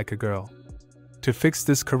acted like a girl. To fix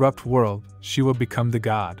this corrupt world, she will become the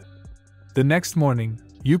god. The next morning,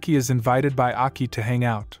 Yuki is invited by Aki to hang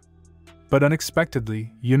out. But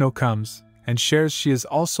unexpectedly, Yuno comes and shares she is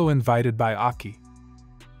also invited by Aki.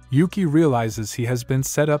 Yuki realizes he has been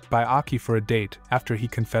set up by Aki for a date after he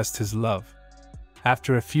confessed his love.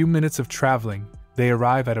 After a few minutes of traveling, they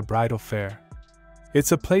arrive at a bridal fair.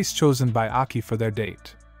 It's a place chosen by Aki for their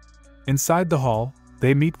date. Inside the hall,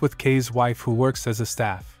 they meet with Kei's wife who works as a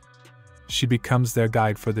staff. She becomes their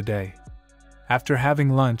guide for the day. After having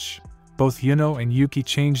lunch, both Yuno and Yuki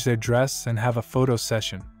change their dress and have a photo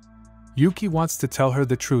session. Yuki wants to tell her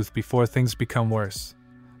the truth before things become worse,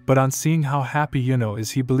 but on seeing how happy Yuno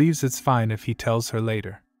is, he believes it's fine if he tells her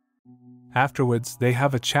later. Afterwards, they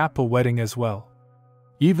have a chapel wedding as well.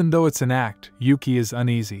 Even though it's an act, Yuki is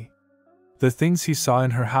uneasy. The things he saw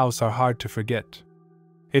in her house are hard to forget.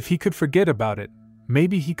 If he could forget about it,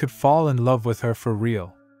 maybe he could fall in love with her for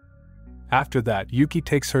real. After that, Yuki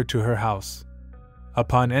takes her to her house.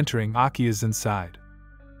 Upon entering, Aki is inside.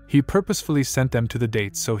 He purposefully sent them to the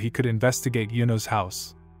date so he could investigate Yuno's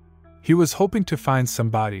house. He was hoping to find some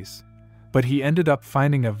bodies, but he ended up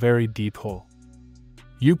finding a very deep hole.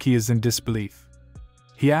 Yuki is in disbelief.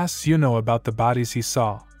 He asks Yuno about the bodies he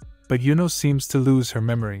saw, but Yuno seems to lose her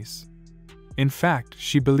memories. In fact,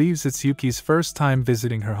 she believes it's Yuki's first time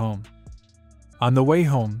visiting her home. On the way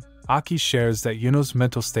home, Aki shares that Yuno's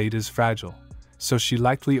mental state is fragile, so she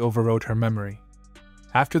likely overrode her memory.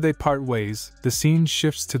 After they part ways, the scene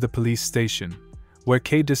shifts to the police station, where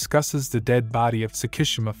Kei discusses the dead body of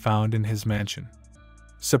Tsukishima found in his mansion.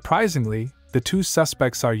 Surprisingly, the two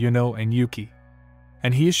suspects are Yuno and Yuki,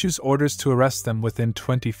 and he issues orders to arrest them within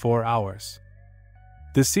 24 hours.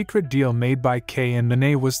 The secret deal made by Kei and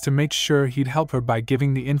Mine was to make sure he'd help her by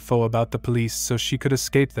giving the info about the police so she could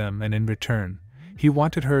escape them, and in return, he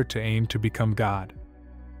wanted her to aim to become God.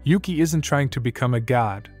 Yuki isn't trying to become a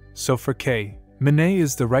god, so for Kei, Mine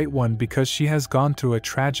is the right one because she has gone through a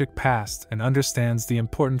tragic past and understands the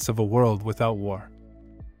importance of a world without war.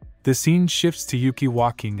 The scene shifts to Yuki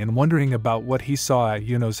walking and wondering about what he saw at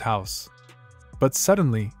Yuno's house. But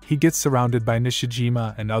suddenly, he gets surrounded by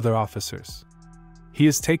Nishijima and other officers. He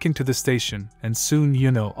is taken to the station, and soon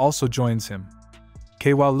Yuno also joins him.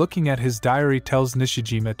 Kei, while looking at his diary, tells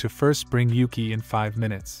Nishijima to first bring Yuki in 5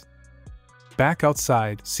 minutes. Back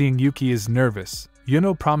outside, seeing Yuki is nervous,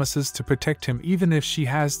 Yuno promises to protect him even if she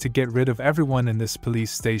has to get rid of everyone in this police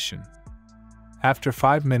station. After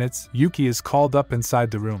 5 minutes, Yuki is called up inside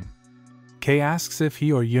the room. Kei asks if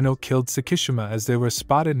he or Yuno killed Tsukishima as they were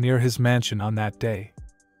spotted near his mansion on that day.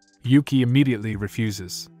 Yuki immediately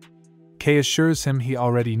refuses. Kei assures him he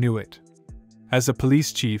already knew it. As a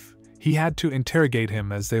police chief, he had to interrogate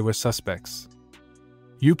him as they were suspects.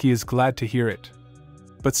 Yuki is glad to hear it.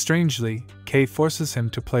 But strangely, Kei forces him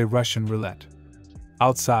to play Russian roulette.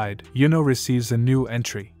 Outside, Yuno receives a new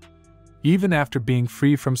entry. Even after being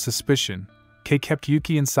free from suspicion, Kei kept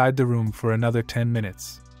Yuki inside the room for another 10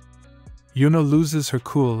 minutes. Yuno loses her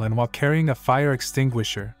cool and while carrying a fire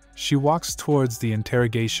extinguisher, she walks towards the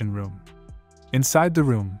interrogation room. Inside the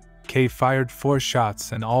room, Kei fired 4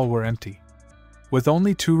 shots and all were empty. With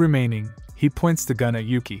only 2 remaining, he points the gun at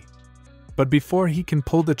Yuki. But before he can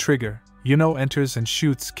pull the trigger, Yuno enters and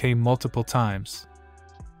shoots Kei multiple times.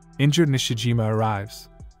 Injured Nishijima arrives,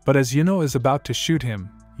 but as Yuno is about to shoot him,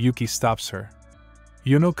 Yuki stops her.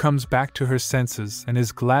 Yuno comes back to her senses and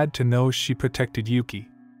is glad to know she protected Yuki.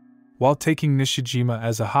 While taking Nishijima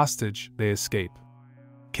as a hostage, they escape.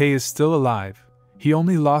 Kei is still alive, he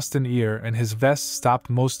only lost an ear and his vest stopped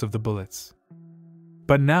most of the bullets.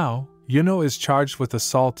 But now, Yuno is charged with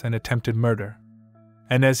assault and attempted murder.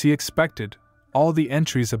 And as he expected, all the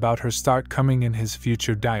entries about her start coming in his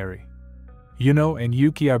future diary. Yuno and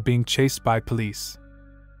Yuki are being chased by police.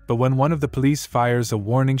 But when one of the police fires a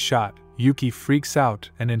warning shot, Yuki freaks out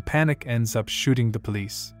and in panic ends up shooting the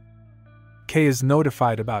police. Kei is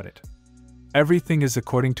notified about it. Everything is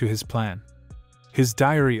according to his plan. His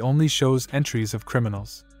diary only shows entries of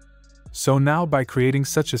criminals. So now by creating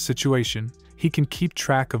such a situation, he can keep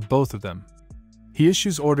track of both of them. He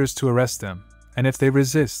issues orders to arrest them, and if they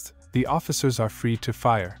resist, the officers are free to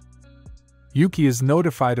fire. Yuki is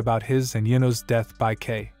notified about his and Yuno's death by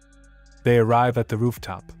Kei. They arrive at the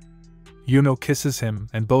rooftop. Yuno kisses him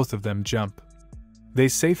and both of them jump. They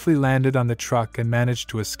safely landed on the truck and manage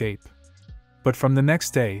to escape. But from the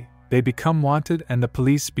next day, they become wanted and the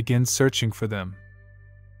police begin searching for them.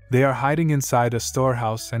 They are hiding inside a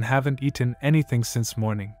storehouse and haven't eaten anything since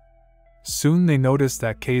morning. Soon they notice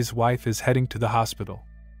that Kei's wife is heading to the hospital.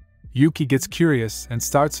 Yuki gets curious and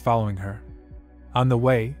starts following her. On the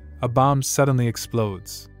way, a bomb suddenly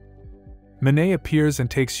explodes. Mine appears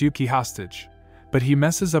and takes Yuki hostage, but he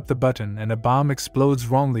messes up the button and a bomb explodes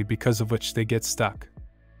wrongly because of which they get stuck.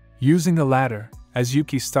 Using a ladder, as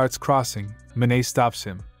Yuki starts crossing, Mine stops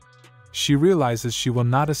him. She realizes she will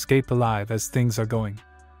not escape alive as things are going.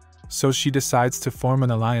 So she decides to form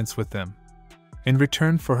an alliance with them. In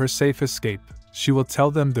return for her safe escape, she will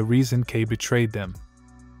tell them the reason Kei betrayed them.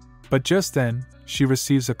 But just then, she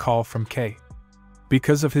receives a call from Kei.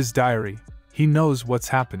 Because of his diary, he knows what's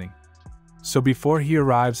happening. So before he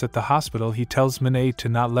arrives at the hospital, he tells Mine to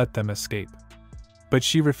not let them escape. But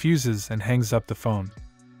she refuses and hangs up the phone.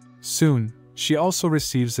 Soon, she also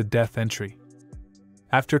receives a death entry.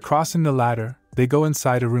 After crossing the ladder, they go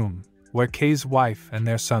inside a room, where Kei's wife and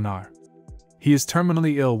their son are. He is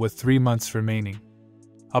terminally ill with 3 months remaining.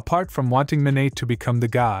 Apart from wanting Mine to become the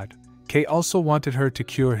god, Kei also wanted her to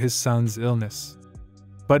cure his son's illness.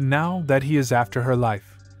 But now that he is after her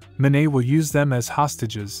life, Mine will use them as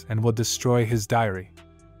hostages and will destroy his diary.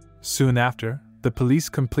 Soon after, the police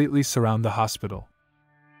completely surround the hospital.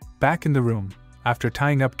 Back in the room, after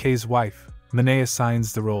tying up Kei's wife, Mine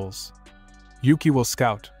assigns the roles. Yuki will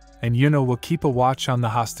scout, and Yuno will keep a watch on the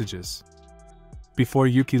hostages. Before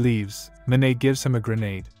Yuki leaves, Mine gives him a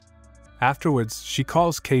grenade. Afterwards, she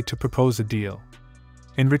calls Kei to propose a deal.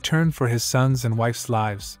 In return for his son's and wife's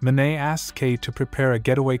lives, Mine asks Kei to prepare a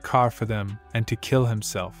getaway car for them and to kill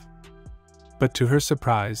himself. But to her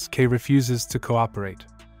surprise, Kei refuses to cooperate.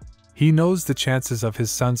 He knows the chances of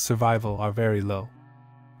his son's survival are very low.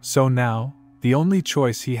 So now, the only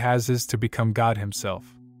choice he has is to become God himself.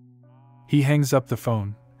 He hangs up the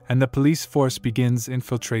phone, and the police force begins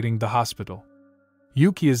infiltrating the hospital.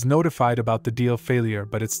 Yuki is notified about the deal failure,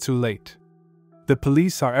 but it's too late. The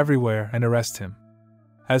police are everywhere and arrest him.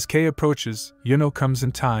 As Kei approaches, Yuno comes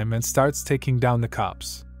in time and starts taking down the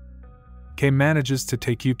cops. Kei manages to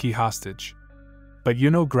take Yuki hostage. But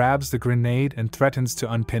Yuno grabs the grenade and threatens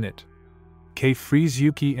to unpin it. Kei frees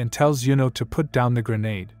Yuki and tells Yuno to put down the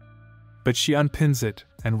grenade. But she unpins it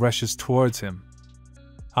and rushes towards him.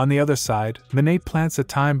 On the other side, Mine plants a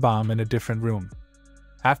time bomb in a different room.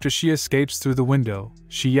 After she escapes through the window,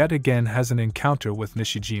 she yet again has an encounter with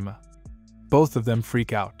Nishijima. Both of them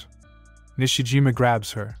freak out. Nishijima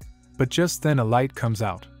grabs her, but just then a light comes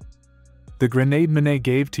out. The grenade Mine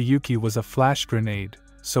gave to Yuki was a flash grenade,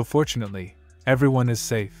 so fortunately, everyone is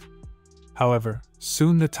safe. However,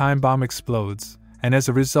 soon the time bomb explodes, and as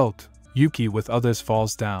a result, Yuki with others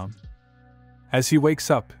falls down. As he wakes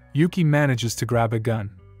up, Yuki manages to grab a gun,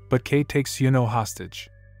 but Kei takes Yuno hostage.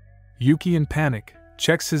 Yuki, in panic,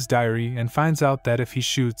 checks his diary and finds out that if he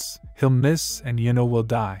shoots, he'll miss and Yuno will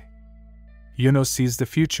die. Yuno sees the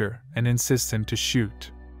future and insists him to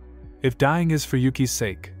shoot. If dying is for Yuki's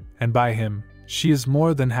sake, and by him, she is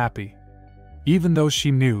more than happy. Even though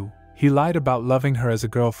she knew he lied about loving her as a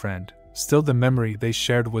girlfriend, still the memory they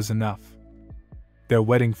shared was enough. Their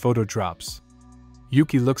wedding photo drops.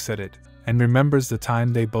 Yuki looks at it and remembers the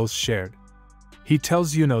time they both shared. He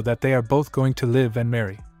tells Yuno that they are both going to live and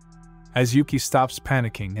marry. As Yuki stops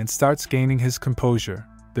panicking and starts gaining his composure,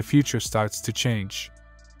 the future starts to change.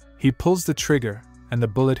 He pulls the trigger and the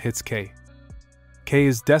bullet hits Kei. Kei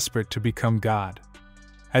is desperate to become God.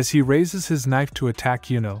 As he raises his knife to attack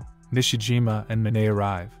Yuno, Nishijima and Mine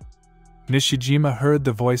arrive. Nishijima heard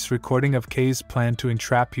the voice recording of Kei's plan to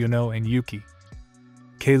entrap Yuno and Yuki.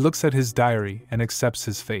 Kei looks at his diary and accepts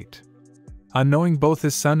his fate. On knowing both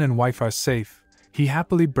his son and wife are safe, he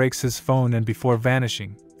happily breaks his phone and before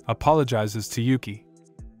vanishing, apologizes to Yuki.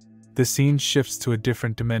 The scene shifts to a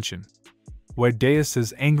different dimension, where Deus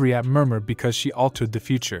is angry at Murmur because she altered the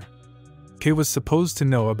future. Kei was supposed to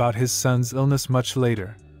know about his son's illness much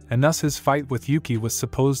later, and thus his fight with Yuki was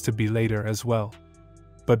supposed to be later as well.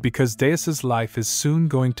 But because Deus's life is soon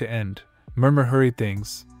going to end, Murmur hurried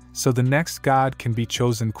things, so the next god can be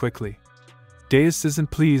chosen quickly. Deus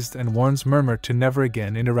isn't pleased and warns Murmur to never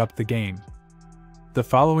again interrupt the game. The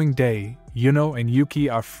following day, Yuno and Yuki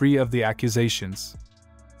are free of the accusations.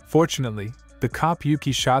 Fortunately, the cop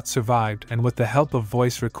Yuki shot survived, and with the help of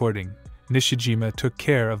voice recording, Nishijima took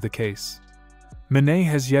care of the case. Mine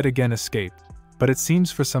has yet again escaped, but it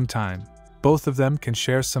seems for some time, both of them can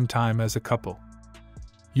share some time as a couple.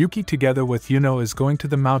 Yuki together with Yuno is going to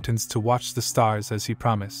the mountains to watch the stars as he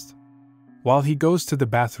promised. While he goes to the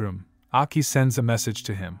bathroom, Aki sends a message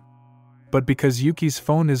to him. But because Yuki's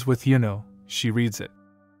phone is with Yuno, she reads it.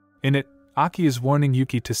 In it, Aki is warning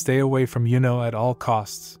Yuki to stay away from Yuno at all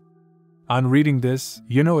costs. On reading this,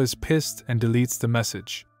 Yuno is pissed and deletes the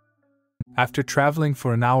message. After traveling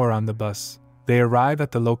for an hour on the bus, they arrive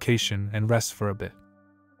at the location and rest for a bit.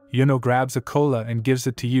 Yuno grabs a cola and gives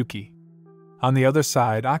it to Yuki. On the other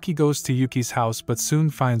side, Aki goes to Yuki's house but soon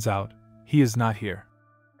finds out he is not here.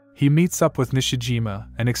 He meets up with Nishijima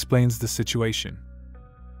and explains the situation.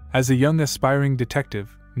 As a young aspiring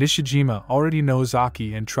detective, Nishijima already knows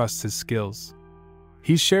Aki and trusts his skills.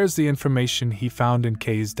 He shares the information he found in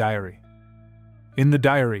Kei's diary. In the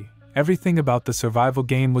diary, everything about the survival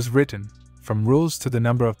game was written, from rules to the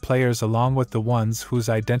number of players along with the ones whose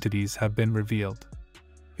identities have been revealed.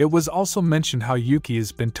 It was also mentioned how Yuki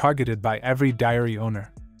has been targeted by every diary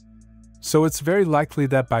owner. So it's very likely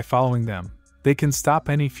that by following them, they can stop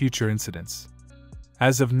any future incidents.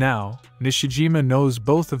 As of now, Nishijima knows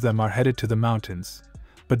both of them are headed to the mountains,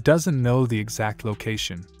 but doesn't know the exact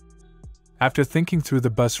location. After thinking through the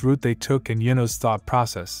bus route they took and Yuno's thought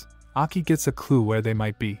process, Aki gets a clue where they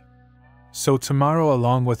might be. So tomorrow,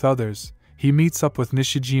 along with others, he meets up with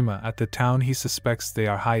Nishijima at the town he suspects they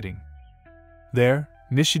are hiding. There,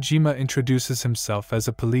 Nishijima introduces himself as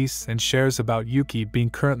a police and shares about Yuki being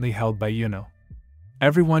currently held by Yuno.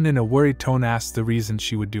 Everyone in a worried tone asks the reason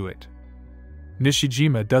she would do it.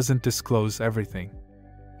 Nishijima doesn't disclose everything.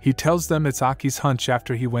 He tells them it's Aki's hunch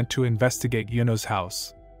after he went to investigate Yuno's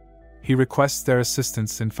house. He requests their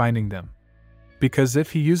assistance in finding them. Because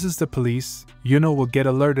if he uses the police, Yuno will get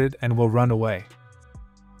alerted and will run away.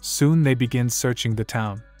 Soon they begin searching the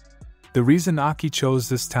town. The reason Aki chose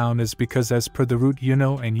this town is because as per the route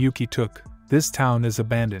Yuno and Yuki took, this town is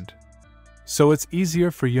abandoned. So it's easier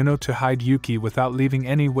for Yuno to hide Yuki without leaving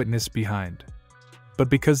any witness behind. But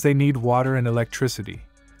because they need water and electricity,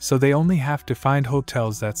 so they only have to find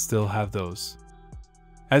hotels that still have those.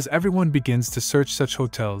 As everyone begins to search such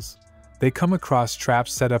hotels, they come across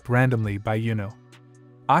traps set up randomly by Yuno.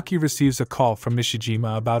 Aki receives a call from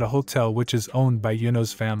Nishijima about a hotel which is owned by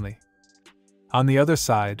Yuno's family. On the other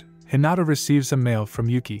side, Hinata receives a mail from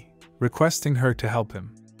Yuki, requesting her to help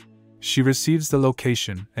him. She receives the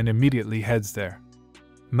location and immediately heads there.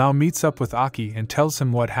 Mao meets up with Aki and tells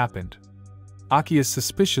him what happened. Aki is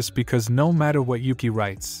suspicious because no matter what Yuki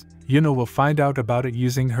writes, Yuno will find out about it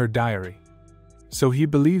using her diary. So he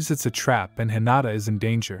believes it's a trap and Hinata is in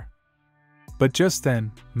danger. But just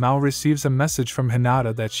then, Mao receives a message from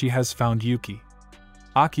Hinata that she has found Yuki.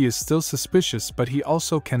 Aki is still suspicious, but he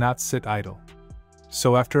also cannot sit idle.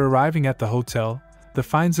 So after arriving at the hotel, he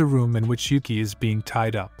finds a room in which Yuki is being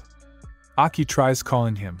tied up. Aki tries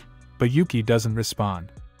calling him, but Yuki doesn't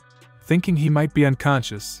respond. Thinking he might be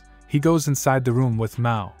unconscious, he goes inside the room with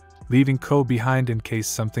Mao, leaving Ko behind in case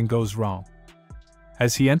something goes wrong.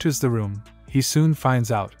 As he enters the room, he soon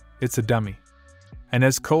finds out it's a dummy. And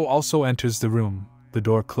as Ko also enters the room, the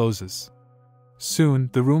door closes. Soon,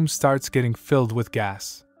 the room starts getting filled with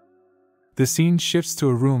gas. The scene shifts to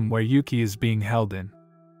a room where Yuki is being held in.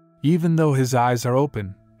 Even though his eyes are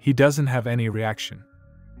open, he doesn't have any reaction.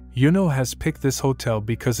 Yuno has picked this hotel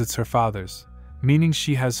because it's her father's, meaning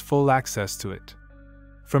she has full access to it.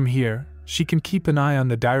 From here, she can keep an eye on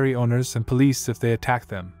the diary owners and police if they attack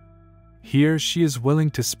them. Here, she is willing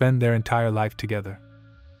to spend their entire life together.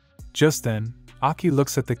 Just then, Aki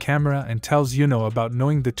looks at the camera and tells Yuno about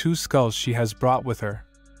knowing the 2 skulls she has brought with her.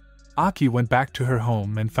 Aki went back to her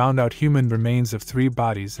home and found out human remains of 3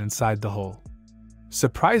 bodies inside the hole.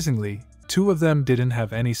 Surprisingly, 2 of them didn't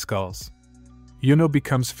have any skulls. Yuno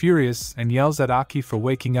becomes furious and yells at Aki for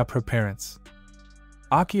waking up her parents.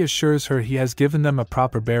 Aki assures her he has given them a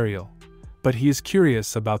proper burial, but he is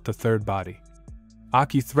curious about the 3rd body.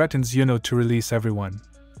 Aki threatens Yuno to release everyone,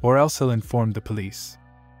 or else he'll inform the police.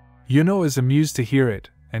 Yuno is amused to hear it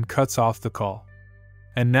and cuts off the call.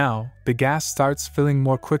 And now, the gas starts filling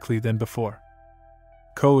more quickly than before.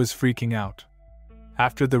 Ko is freaking out.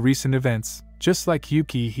 After the recent events, just like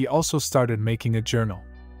Yuki, he also started making a journal.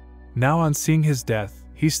 Now on seeing his death,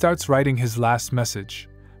 he starts writing his last message,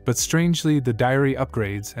 but strangely the diary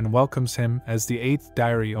upgrades and welcomes him as the 8th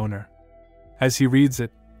diary owner. As he reads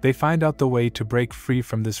it, they find out the way to break free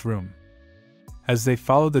from this room. As they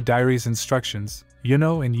follow the diary's instructions,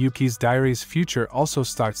 Yuno and Yuki's diary's future also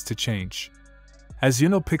starts to change. As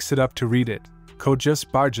Yuno picks it up to read it, Ko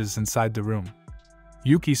just barges inside the room.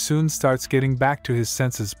 Yuki soon starts getting back to his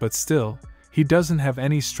senses, but still, he doesn't have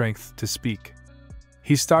any strength to speak.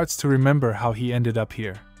 He starts to remember how he ended up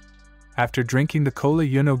here. After drinking the cola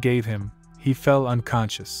Yuno gave him, he fell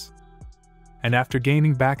unconscious. And after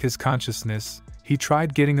gaining back his consciousness, he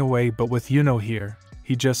tried getting away, but with Yuno here,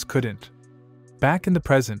 he just couldn't. Back in the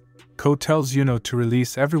present, Ko tells Yuno to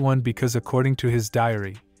release everyone because according to his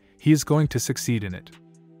diary, he is going to succeed in it.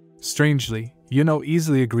 Strangely, Yuno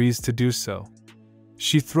easily agrees to do so.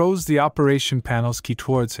 She throws the operation panel's key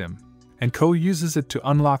towards him, and Ko uses it to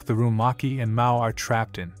unlock the room Maki and Mao are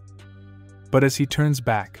trapped in. But as he turns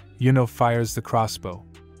back, Yuno fires the crossbow.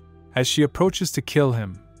 As she approaches to kill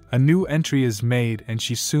him, a new entry is made and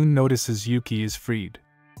she soon notices Yuki is freed.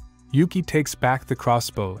 Yuki takes back the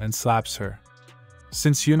crossbow and slaps her.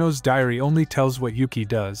 Since Yuno's diary only tells what Yuki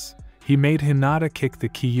does, he made Hinata kick the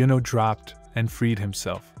key Yuno dropped and freed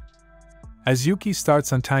himself. As Yuki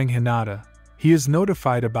starts untying Hinata, he is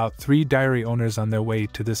notified about 3 diary owners on their way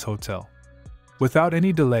to this hotel. Without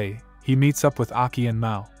any delay, he meets up with Aki and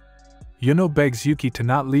Mao. Yuno begs Yuki to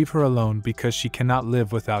not leave her alone because she cannot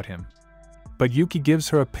live without him. But Yuki gives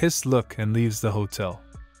her a pissed look and leaves the hotel.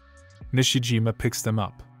 Nishijima picks them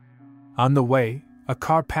up. On the way, a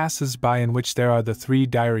car passes by in which there are the 3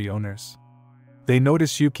 diary owners. They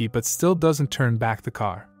notice Yuki but still doesn't turn back the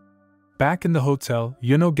car. Back in the hotel,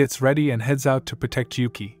 Yuno gets ready and heads out to protect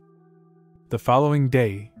Yuki. The following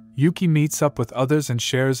day, Yuki meets up with others and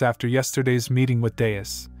shares after yesterday's meeting with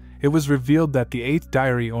Deus. It was revealed that the 8th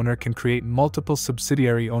diary owner can create multiple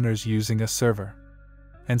subsidiary owners using a server.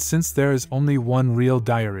 And since there is only one real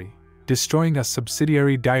diary, destroying a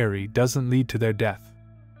subsidiary diary doesn't lead to their death.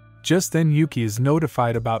 Just then Yuki is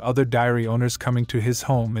notified about other diary owners coming to his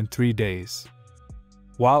home in 3 days.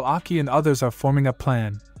 While Aki and others are forming a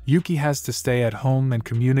plan, Yuki has to stay at home and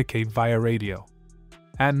communicate via radio.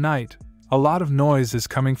 At night, a lot of noise is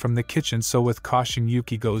coming from the kitchen, so with caution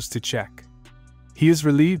Yuki goes to check. He is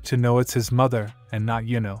relieved to know it's his mother and not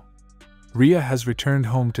Yuno. Ria has returned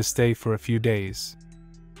home to stay for a few days.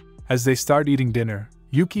 As they start eating dinner,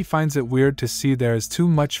 Yuki finds it weird to see there is too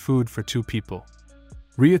much food for 2 people.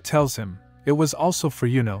 Ria tells him it was also for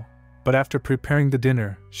Yuno, but after preparing the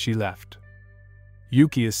dinner, she left.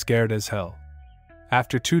 Yuki is scared as hell.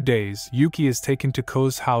 After 2 days, Yuki is taken to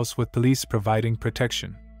Ko's house with police providing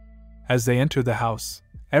protection. As they enter the house,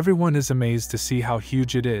 everyone is amazed to see how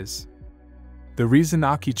huge it is. The reason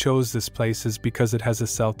Aki chose this place is because it has a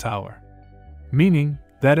cell tower. Meaning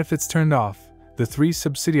that if it's turned off, the 3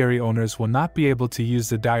 subsidiary owners will not be able to use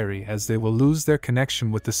the diary as they will lose their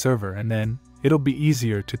connection with the server, and then it'll be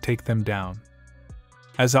easier to take them down.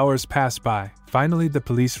 As hours pass by, finally the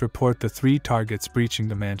police report the 3 targets breaching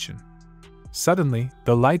the mansion. Suddenly,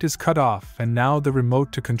 the light is cut off and now the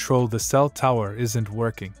remote to control the cell tower isn't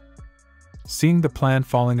working. Seeing the plan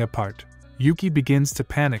falling apart, Yuki begins to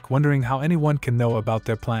panic, wondering how anyone can know about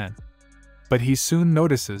their plan. But he soon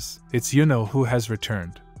notices it's Yuno who has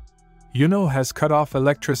returned. Yuno has cut off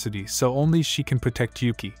electricity, so only she can protect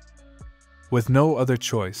Yuki. With no other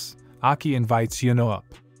choice, Aki invites Yuno up.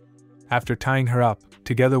 After tying her up,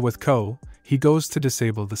 together with Ko, he goes to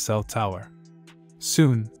disable the cell tower.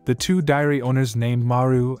 Soon, the two diary owners named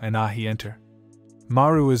Maru and Ahi enter.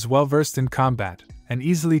 Maru is well versed in combat and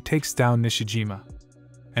easily takes down Nishijima.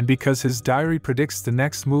 And because his diary predicts the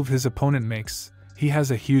next move his opponent makes, he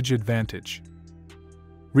has a huge advantage.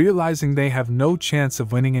 Realizing they have no chance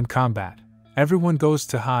of winning in combat, everyone goes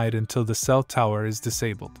to hide until the cell tower is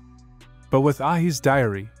disabled. But with Ahi's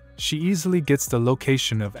diary, she easily gets the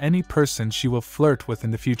location of any person she will flirt with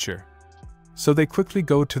in the future. So they quickly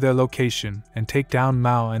go to their location and take down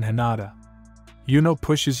Mao and Hinata. Yuno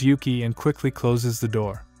pushes Yuki and quickly closes the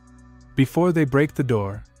door. Before they break the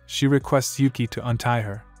door, she requests Yuki to untie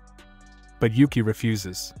her. But Yuki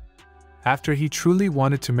refuses. After he truly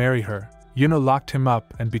wanted to marry her, Yuno locked him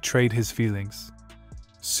up and betrayed his feelings.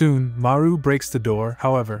 Soon, Maru breaks the door.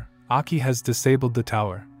 However, Aki has disabled the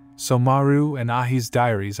tower, so Maru and Ahi's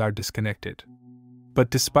diaries are disconnected.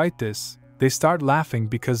 But despite this, they start laughing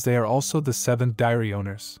because they are also the 7th diary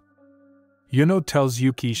owners. Yuno tells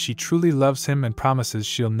Yuki she truly loves him and promises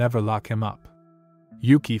she'll never lock him up.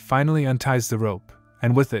 Yuki finally unties the rope,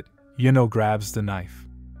 and with it, Yuno grabs the knife.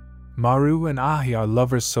 Maru and Ahi are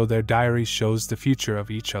lovers, so their diary shows the future of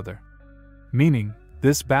each other. Meaning,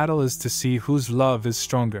 this battle is to see whose love is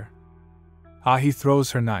stronger. Ahi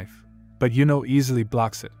throws her knife, but Yuno easily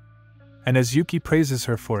blocks it. And as Yuki praises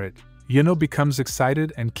her for it, Yuno becomes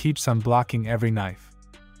excited and keeps on blocking every knife.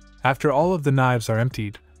 After all of the knives are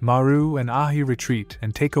emptied, Maru and Ahi retreat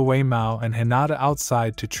and take away Mao and Hinata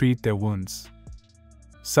outside to treat their wounds.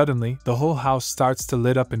 Suddenly, the whole house starts to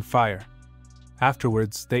lit up in fire.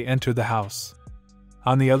 Afterwards, they enter the house.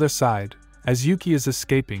 On the other side, as Yuki is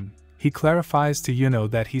escaping, he clarifies to Yuno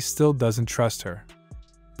that he still doesn't trust her.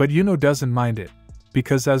 But Yuno doesn't mind it,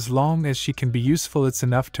 because as long as she can be useful, it's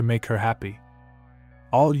enough to make her happy.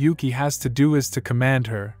 All Yuki has to do is to command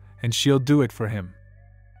her, and she'll do it for him.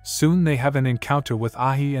 Soon they have an encounter with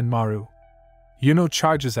Ahi and Maru. Yuno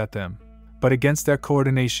charges at them, but against their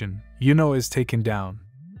coordination, Yuno is taken down.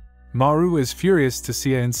 Maru is furious to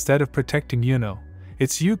see instead of protecting Yuno,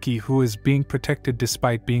 it's Yuki who is being protected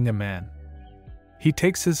despite being a man. He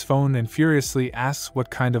takes his phone and furiously asks what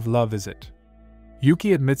kind of love is it.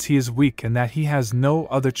 Yuki admits he is weak and that he has no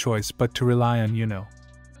other choice but to rely on Yuno.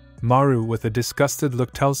 Maru, with a disgusted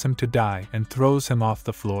look, tells him to die and throws him off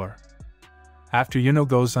the floor. After Yuno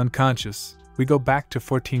goes unconscious, we go back to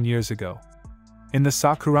 14 years ago. In the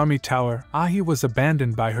Sakurami Tower, Ahi was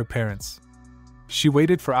abandoned by her parents. She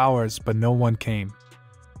waited for hours but no one came.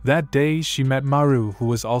 That day she met Maru, who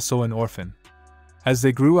was also an orphan. As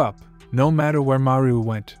they grew up, no matter where Maru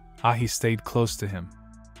went, Ahi stayed close to him.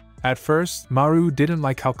 At first, Maru didn't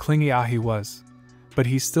like how clingy Ahi was, but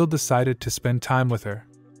he still decided to spend time with her.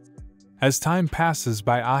 As time passes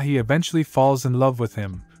by, Ahi eventually falls in love with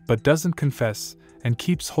him, but doesn't confess and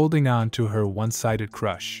keeps holding on to her one-sided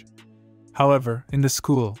crush. However, in the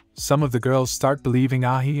school, some of the girls start believing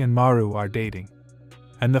Ahi and Maru are dating.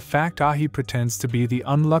 And the fact Ahi pretends to be the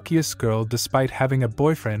unluckiest girl despite having a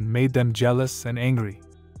boyfriend made them jealous and angry.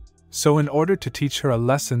 So in order to teach her a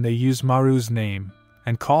lesson, they use Maru's name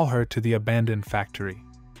and call her to the abandoned factory.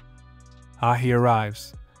 Ahi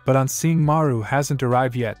arrives, but on seeing Maru hasn't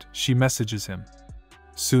arrived yet, she messages him.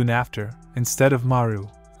 Soon after, instead of Maru,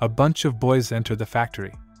 a bunch of boys enter the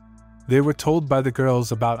factory. They were told by the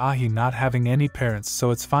girls about Ahi not having any parents, so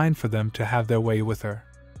it's fine for them to have their way with her.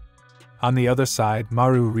 On the other side,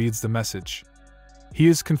 Maru reads the message. He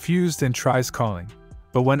is confused and tries calling,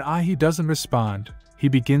 but when Ahi doesn't respond, he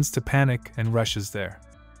begins to panic and rushes there.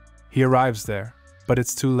 He arrives there, but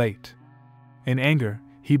it's too late. In anger,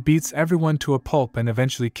 he beats everyone to a pulp and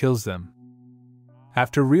eventually kills them.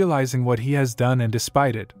 After realizing what he has done and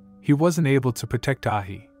despite it, he wasn't able to protect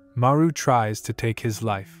Ahi, Maru tries to take his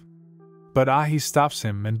life. But Ahi stops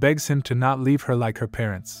him and begs him to not leave her like her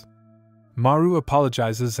parents. Maru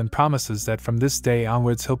apologizes and promises that from this day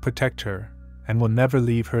onwards he'll protect her and will never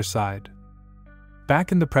leave her side.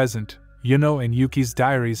 Back in the present, Yuno and Yuki's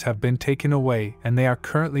diaries have been taken away and they are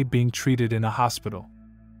currently being treated in a hospital.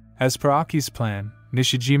 As per Aki's plan,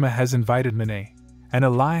 Nishijima has invited Mine, and a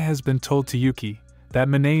lie has been told to Yuki that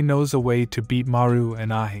Mine knows a way to beat Maru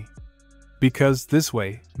and Ahi. Because this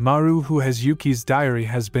way, Maru, who has Yuki's diary,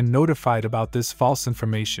 has been notified about this false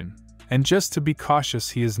information, and just to be cautious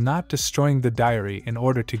he is not destroying the diary in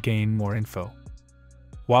order to gain more info.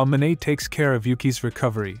 While Mine takes care of Yuki's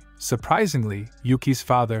recovery, surprisingly, Yuki's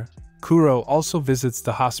father, Kuro, also visits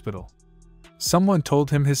the hospital. Someone told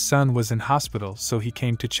him his son was in hospital, so he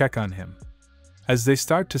came to check on him. As they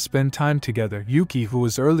start to spend time together, Yuki, who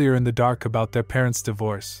was earlier in the dark about their parents'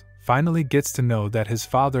 divorce, finally gets to know that his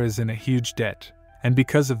father is in a huge debt, and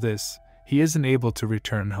because of this, he isn't able to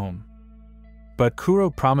return home. But Kuro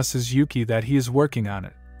promises Yuki that he is working on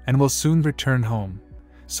it, and will soon return home,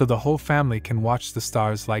 so the whole family can watch the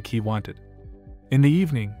stars like he wanted. In the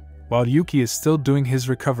evening, while Yuki is still doing his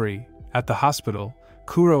recovery, at the hospital,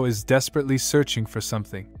 Kuro is desperately searching for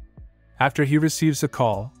something. After he receives a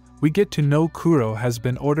call, we get to know Kuro has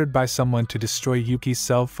been ordered by someone to destroy Yuki's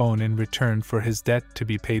cell phone in return for his debt to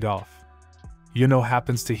be paid off. Yuno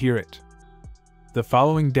happens to hear it. The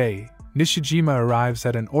following day, Nishijima arrives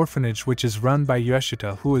at an orphanage which is run by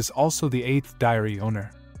Yoshita, who is also the 8th diary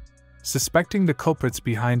owner. Suspecting the culprits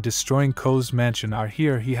behind destroying Ko's mansion are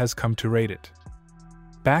here, he has come to raid it.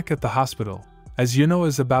 Back at the hospital, as Yuno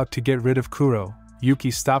is about to get rid of Kuro,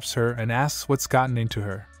 Yuki stops her and asks what's gotten into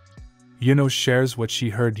her. Yuno shares what she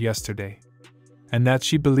heard yesterday, and that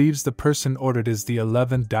she believes the person ordered is the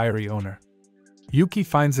 11th diary owner. Yuki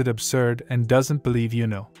finds it absurd and doesn't believe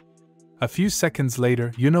Yuno. A few seconds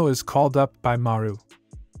later, Yuno is called up by Maru.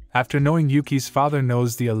 After knowing Yuki's father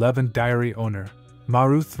knows the 11th diary owner,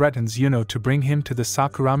 Maru threatens Yuno to bring him to the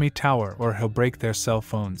Sakurami Tower or he'll break their cell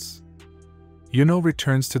phones. Yuno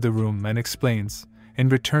returns to the room and explains, in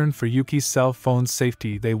return for Yuki's cell phone's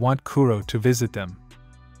safety, they want Kuro to visit them.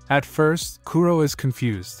 At first, Kuro is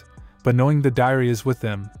confused, but knowing the diary is with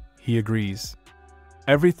them, he agrees.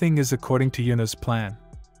 Everything is according to Yuno's plan.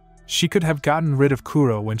 She could have gotten rid of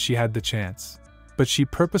Kuro when she had the chance, but she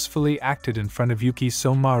purposefully acted in front of Yuki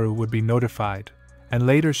so Maru would be notified, and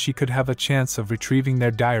later she could have a chance of retrieving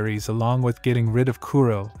their diaries along with getting rid of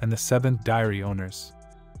Kuro and the 7th diary owners.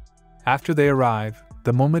 After they arrive,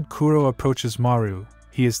 the moment Kuro approaches Maru,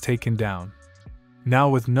 he is taken down. Now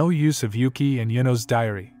with no use of Yuki and Yuno's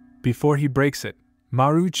diary, before he breaks it,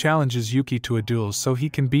 Maru challenges Yuki to a duel so he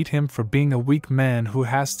can beat him for being a weak man who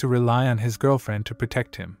has to rely on his girlfriend to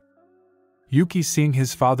protect him. Yuki, seeing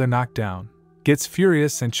his father knocked down, gets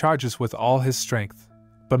furious and charges with all his strength,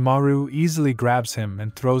 but Maru easily grabs him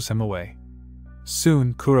and throws him away.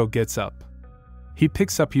 Soon, Kuro gets up. He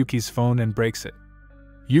picks up Yuki's phone and breaks it.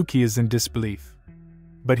 Yuki is in disbelief.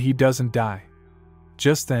 But he doesn't die.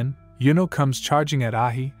 Just then, Yuno comes charging at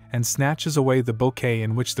Ahi and snatches away the bouquet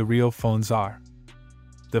in which the real phones are.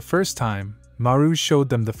 The first time Maru showed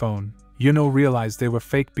them the phone, Yuno realized they were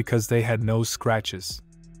fake because they had no scratches.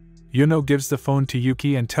 Yuno gives the phone to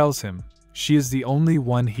Yuki and tells him she is the only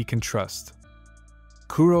one he can trust.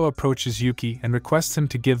 Kuro approaches Yuki and requests him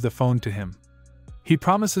to give the phone to him. He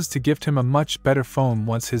promises to gift him a much better phone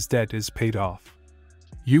once his debt is paid off.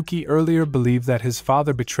 Yuki earlier believed that his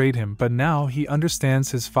father betrayed him, but now he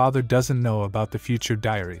understands his father doesn't know about the future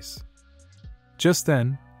diaries. Just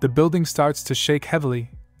then, the building starts to shake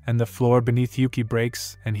heavily, and the floor beneath Yuki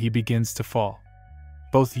breaks and he begins to fall.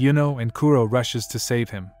 Both Yuno and Kuro rushes to save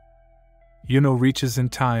him. Yuno reaches in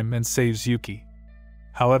time and saves Yuki.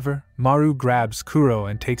 However, Maru grabs Kuro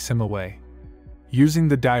and takes him away. Using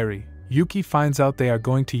the diary, Yuki finds out they are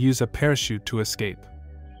going to use a parachute to escape.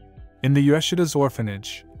 In the Yoshita's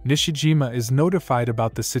orphanage, Nishijima is notified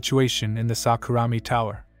about the situation in the Sakurami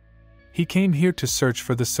Tower. He came here to search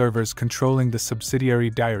for the servers controlling the subsidiary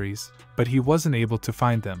diaries, but he wasn't able to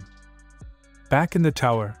find them. Back in the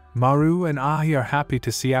tower, Maru and Ahi are happy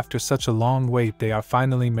to see after such a long wait they are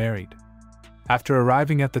finally married. After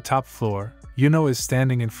arriving at the top floor, Yuno is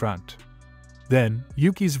standing in front. Then,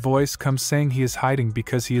 Yuki's voice comes saying he is hiding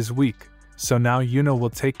because he is weak, so now Yuno will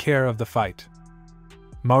take care of the fight.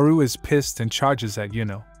 Maru is pissed and charges at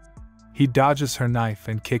Yuno. He dodges her knife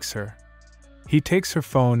and kicks her. He takes her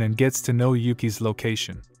phone and gets to know Yuki's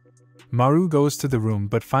location. Maru goes to the room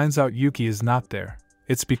but finds out Yuki is not there.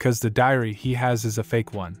 It's because the diary he has is a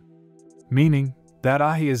fake one. Meaning that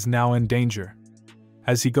Ahi is now in danger.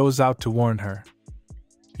 As he goes out to warn her,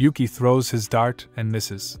 Yuki throws his dart and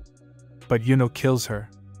misses. But Yuno kills her.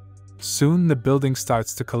 Soon the building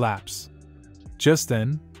starts to collapse. Just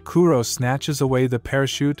then, Kuro snatches away the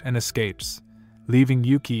parachute and escapes, leaving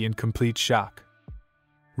Yuki in complete shock.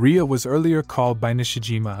 Ria was earlier called by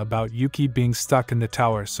Nishijima about Yuki being stuck in the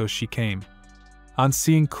tower, so she came. On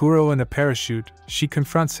seeing Kuro in a parachute, she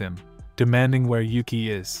confronts him, demanding where Yuki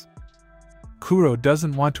is. Kuro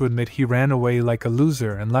doesn't want to admit he ran away like a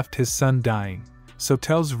loser and left his son dying, so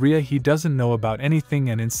tells Ria he doesn't know about anything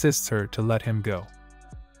and insists her to let him go.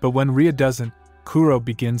 But when Ria doesn't, Kuro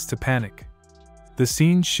begins to panic. The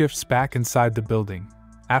scene shifts back inside the building.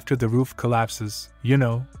 After the roof collapses,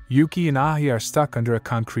 Yuno, Yuki and Ahi are stuck under a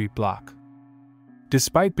concrete block.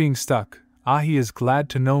 Despite being stuck, Ahi is glad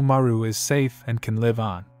to know Maru is safe and can live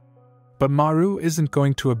on. But Maru isn't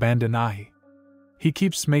going to abandon Ahi. He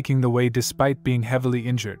keeps making the way despite being heavily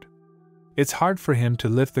injured. It's hard for him to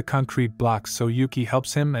lift the concrete blocks, so Yuki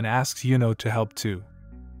helps him and asks Yuno to help too.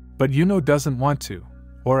 But Yuno doesn't want to,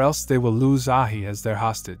 or else they will lose Ahi as their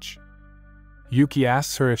hostage. Yuki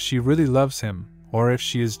asks her if she really loves him, or if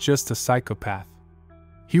she is just a psychopath.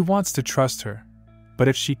 He wants to trust her, but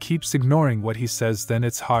if she keeps ignoring what he says, then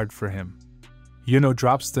it's hard for him. Yuno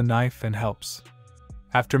drops the knife and helps.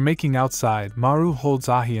 After making outside, Maru holds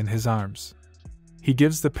Ahi in his arms. He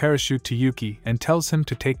gives the parachute to Yuki and tells him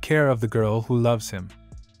to take care of the girl who loves him.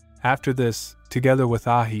 After this, together with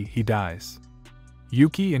Ahi, he dies.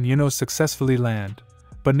 Yuki and Yuno successfully land,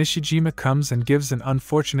 but Nishijima comes and gives an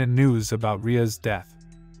unfortunate news about Ria's death.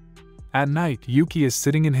 At night, Yuki is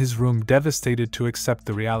sitting in his room devastated to accept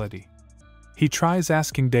the reality. He tries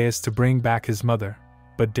asking Deus to bring back his mother,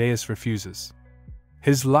 but Deus refuses.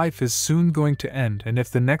 His life is soon going to end, and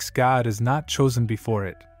if the next god is not chosen before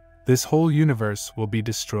it, this whole universe will be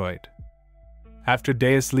destroyed. After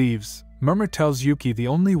Deus leaves, Murmur tells Yuki the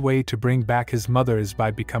only way to bring back his mother is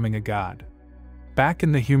by becoming a god. Back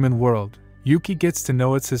in the human world, Yuki gets to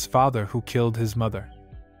know it's his father who killed his mother.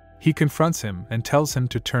 He confronts him and tells him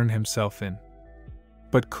to turn himself in.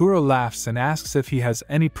 But Kuro laughs and asks if he has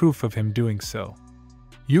any proof of him doing so.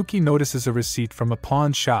 Yuki notices a receipt from a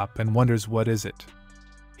pawn shop and wonders what is it.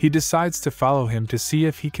 He decides to follow him to see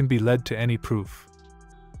if he can be led to any proof.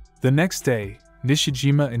 The next day,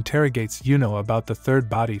 Nishijima interrogates Yuno about the third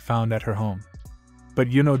body found at her home. But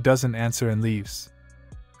Yuno doesn't answer and leaves.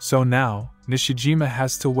 So now, Nishijima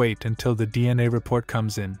has to wait until the DNA report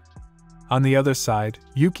comes in. On the other side,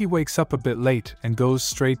 Yuki wakes up a bit late and goes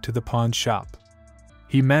straight to the pawn shop.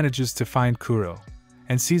 He manages to find Kuro,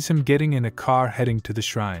 and sees him getting in a car heading to the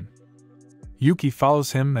shrine. Yuki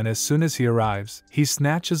follows him, and as soon as he arrives, he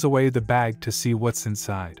snatches away the bag to see what's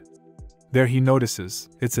inside. There he notices,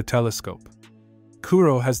 it's a telescope.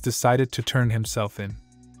 Kuro has decided to turn himself in.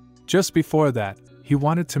 Just before that, he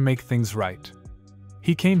wanted to make things right.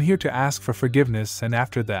 He came here to ask for forgiveness, and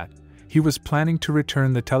after that, he was planning to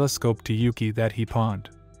return the telescope to Yuki that he pawned.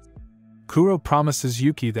 Kuro promises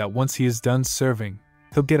Yuki that once he is done serving,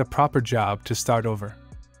 he'll get a proper job to start over.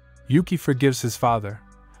 Yuki forgives his father,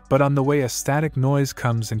 but on the way a static noise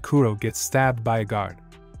comes and Kuro gets stabbed by a guard.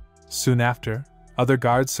 Soon after, other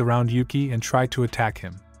guards surround Yuki and try to attack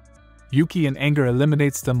him. Yuki in anger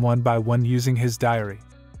eliminates them one by one using his diary.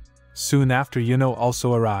 Soon after, Yuno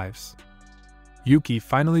also arrives. Yuki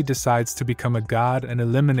finally decides to become a god and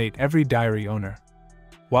eliminate every diary owner.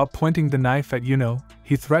 While pointing the knife at Yuno,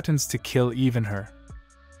 he threatens to kill even her.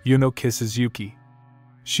 Yuno kisses Yuki.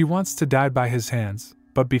 She wants to die by his hands,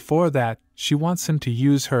 but before that, she wants him to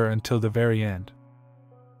use her until the very end.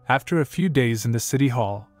 After a few days in the city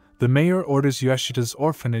hall, the mayor orders Yoshita's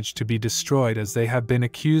orphanage to be destroyed as they have been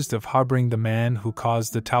accused of harboring the man who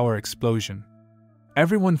caused the tower explosion.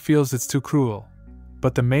 Everyone feels it's too cruel,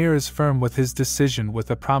 but the mayor is firm with his decision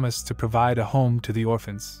with a promise to provide a home to the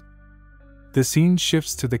orphans. The scene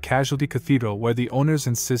shifts to the casualty cathedral where the owners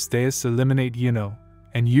insist Deus eliminate Yuno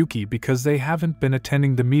and Yuki because they haven't been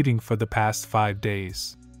attending the meeting for the past 5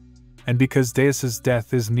 days. And because Deus's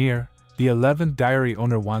death is near, the 11th diary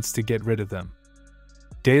owner wants to get rid of them.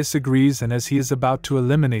 Deus agrees, and as he is about to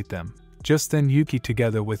eliminate them, just then Yuki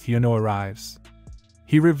together with Yuno arrives.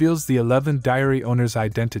 He reveals the 11th diary owner's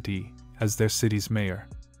identity as their city's mayor.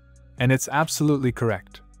 And it's absolutely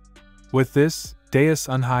correct. With this, Deus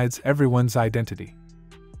unhides everyone's identity.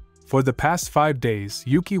 For the past 5 days,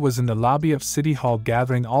 Yuki was in the lobby of City Hall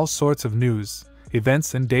gathering all sorts of news,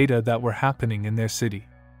 events and data that were happening in their city.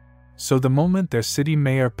 So the moment their city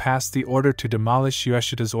mayor passed the order to demolish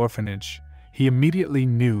Yoshita's orphanage, he immediately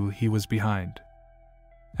knew he was behind.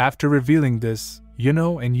 After revealing this,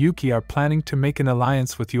 Yuno and Yuki are planning to make an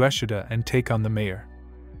alliance with Yoshida and take on the mayor.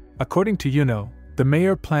 According to Yuno, the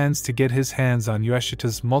mayor plans to get his hands on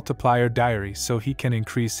Yoshita's multiplier diary so he can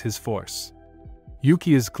increase his force.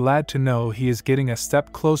 Yuki is glad to know he is getting a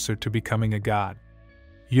step closer to becoming a god.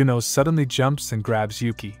 Yuno suddenly jumps and grabs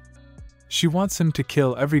Yuki. She wants him to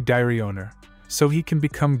kill every diary owner, so he can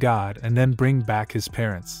become god and then bring back his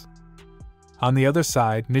parents. On the other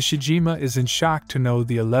side, Nishijima is in shock to know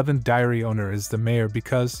the 11th diary owner is the mayor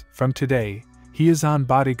because, from today, he is on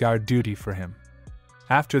bodyguard duty for him.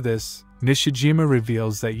 After this, Nishijima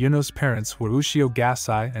reveals that Yuno's parents were Ushio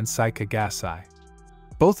Gasai and Saika Gasai.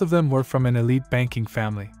 Both of them were from an elite banking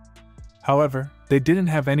family. However, they didn't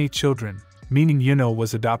have any children, meaning Yuno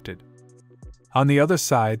was adopted. On the other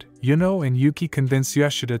side, Yuno and Yuki convince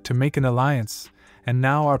Yoshida to make an alliance, and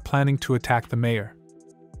now are planning to attack the mayor.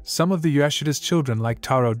 Some of the Yoshida's children like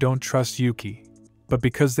Taro don't trust Yuki, but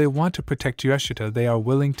because they want to protect Yoshida they are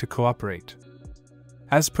willing to cooperate.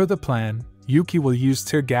 As per the plan, Yuki will use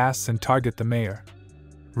tear gas and target the mayor.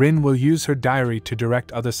 Rin will use her diary to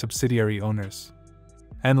direct other subsidiary owners.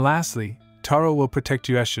 And lastly, Taro will protect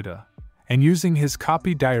Ueshita, and using his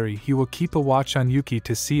copy diary he will keep a watch on Yuki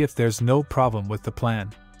to see if there's no problem with the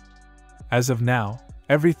plan. As of now,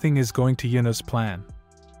 everything is going to Yuno's plan.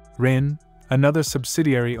 Rin, another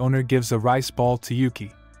subsidiary owner, gives a rice ball to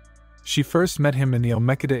Yuki. She first met him in the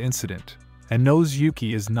Omekida incident, and knows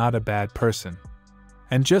Yuki is not a bad person.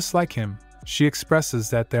 And just like him, she expresses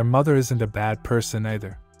that their mother isn't a bad person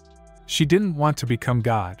either. She didn't want to become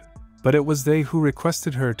God, but it was they who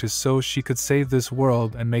requested her to so she could save this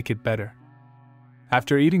world and make it better.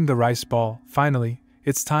 After eating the rice ball, finally,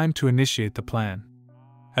 it's time to initiate the plan.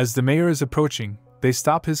 As the mayor is approaching, they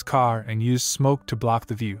stop his car and use smoke to block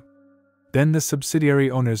the view. Then the subsidiary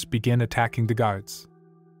owners begin attacking the guards.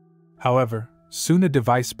 However, soon a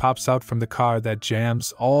device pops out from the car that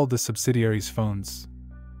jams all the subsidiaries' phones.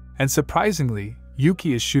 And surprisingly,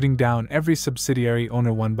 Yuki is shooting down every subsidiary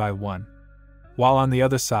owner one by one. While on the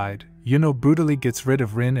other side, Yuno brutally gets rid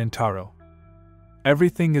of Rin and Taro.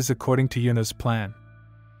 Everything is according to Yuno's plan.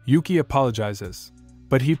 Yuki apologizes,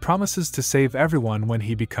 but he promises to save everyone when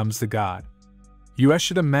he becomes the god.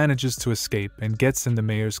 Ueshita manages to escape and gets in the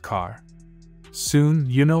mayor's car. Soon,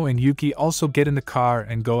 Yuno and Yuki also get in the car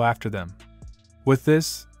and go after them. With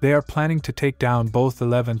this, they are planning to take down both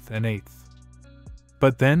 11th and 8th.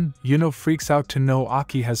 But then, Yuno freaks out to know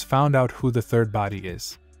Aki has found out who the third body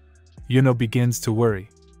is. Yuno begins to worry.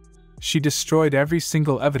 She destroyed every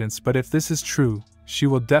single evidence, but if this is true, she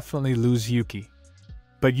will definitely lose Yuki.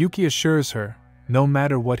 But Yuki assures her, no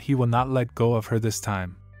matter what, he will not let go of her this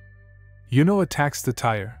time. Yuno attacks the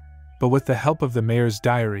tire, but with the help of the mayor's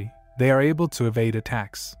diary, they are able to evade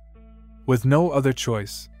attacks. With no other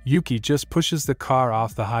choice, Yuki just pushes the car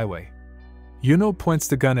off the highway. Yuno points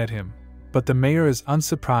the gun at him, but the mayor is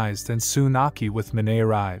unsurprised and soon Aki with Mine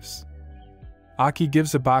arrives. Aki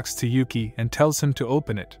gives a box to Yuki and tells him to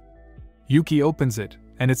open it. Yuki opens it,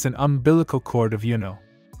 and it's an umbilical cord of Yuno.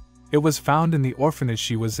 It was found in the orphanage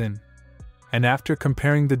she was in. And after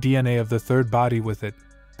comparing the DNA of the third body with it,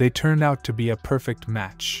 they turned out to be a perfect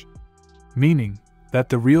match. Meaning that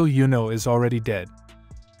the real Yuno is already dead.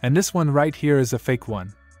 And this one right here is a fake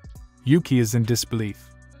one. Yuki is in disbelief.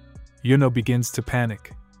 Yuno begins to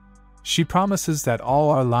panic. She promises that all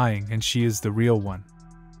are lying and she is the real one.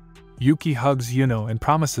 Yuki hugs Yuno and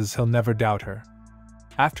promises he'll never doubt her.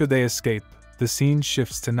 After they escape, the scene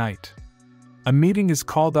shifts to night. A meeting is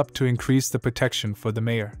called up to increase the protection for the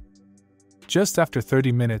mayor. Just after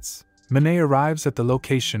 30 minutes, Mine arrives at the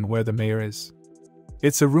location where the mayor is.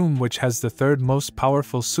 It's a room which has the third most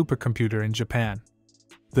powerful supercomputer in Japan.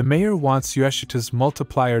 The mayor wants Ueshita's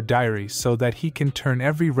multiplier diary so that he can turn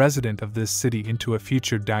every resident of this city into a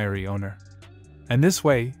future diary owner. And this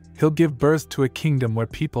way, he'll give birth to a kingdom where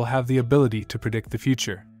people have the ability to predict the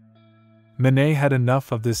future. Mine had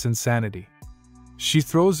enough of this insanity. She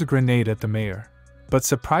throws a grenade at the mayor, but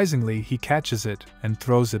surprisingly he catches it and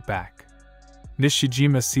throws it back.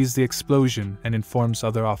 Nishijima sees the explosion and informs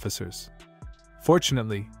other officers.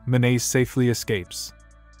 Fortunately, Mine safely escapes.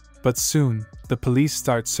 But soon, the police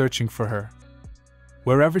start searching for her.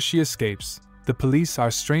 Wherever she escapes, the police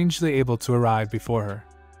are strangely able to arrive before her.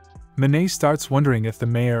 Mine starts wondering if the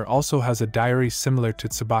mayor also has a diary similar to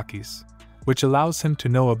Tsubaki's, which allows him to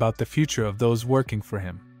know about the future of those working for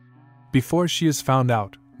him. Before she is found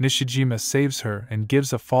out, Nishijima saves her and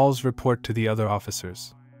gives a false report to the other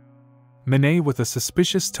officers. Mine with a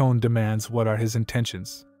suspicious tone demands what are his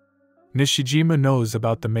intentions. Nishijima knows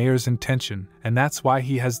about the mayor's intention, and that's why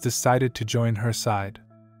he has decided to join her side.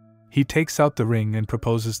 He takes out the ring and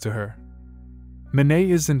proposes to her. Mine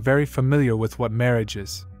isn't very familiar with what marriage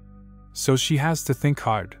is, so she has to think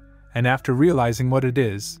hard, and after realizing what it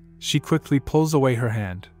is, she quickly pulls away her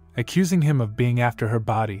hand, accusing him of being after her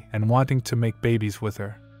body and wanting to make babies with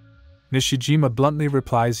her. Nishijima bluntly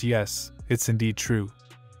replies yes, it's indeed true.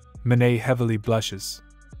 Mine heavily blushes.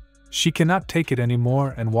 She cannot take it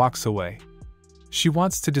anymore and walks away. She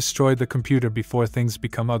wants to destroy the computer before things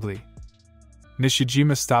become ugly.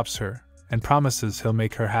 Nishijima stops her and promises he'll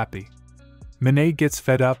make her happy. Mine gets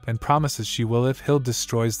fed up and promises she will if he'll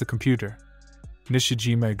destroys the computer.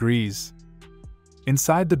 Nishijima agrees.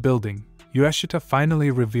 Inside the building, Ueshita finally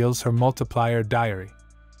reveals her multiplier diary.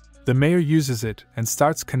 The mayor uses it and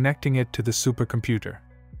starts connecting it to the supercomputer.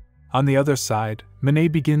 On the other side, Mine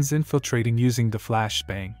begins infiltrating using the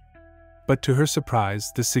flashbang. But to her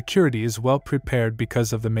surprise, the security is well prepared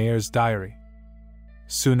because of the mayor's diary.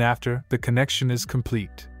 Soon after, the connection is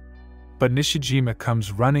complete. But Nishijima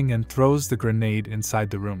comes running and throws the grenade inside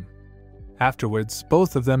the room. Afterwards,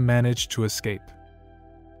 both of them manage to escape.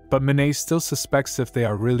 But Mine still suspects if they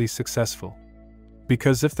are really successful.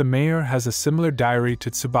 Because if the mayor has a similar diary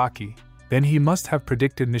to Tsubaki, then he must have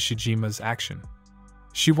predicted Nishijima's action.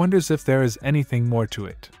 She wonders if there is anything more to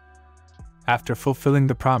it. After fulfilling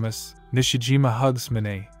the promise, Nishijima hugs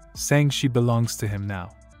Mine, saying she belongs to him now.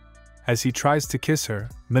 As he tries to kiss her,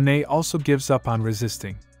 Mine also gives up on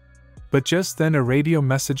resisting. But just then a radio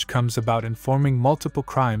message comes about informing multiple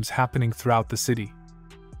crimes happening throughout the city.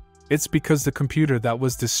 It's because the computer that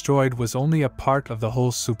was destroyed was only a part of the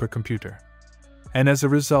whole supercomputer. And as a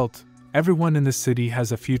result, everyone in the city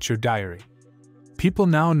has a future diary. People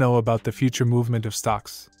now know about the future movement of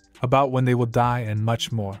stocks, about when they will die and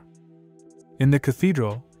much more. In the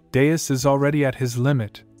cathedral, Deus is already at his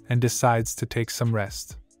limit and decides to take some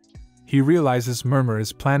rest. He realizes Murmur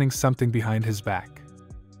is planning something behind his back.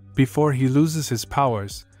 Before he loses his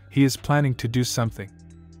powers, he is planning to do something.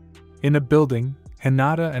 In a building,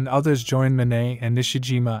 Hinata and others join Mine and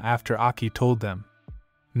Nishijima after Aki told them.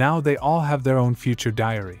 Now they all have their own future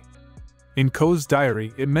diary. In Ko's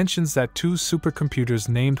diary, it mentions that 2 supercomputers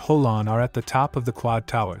named Holon are at the top of the quad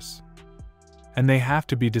towers. And they have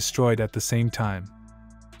to be destroyed at the same time.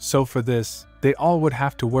 So for this, they all would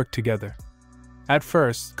have to work together. At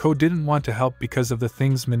first, Ko didn't want to help because of the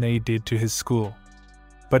things Mine did to his school.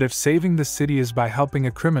 But if saving the city is by helping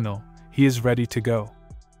a criminal, he is ready to go.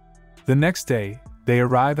 The next day, they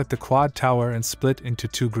arrive at the quad tower and split into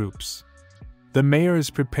 2 groups. The mayor is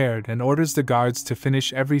prepared and orders the guards to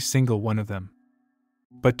finish every single one of them.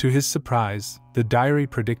 But to his surprise, the diary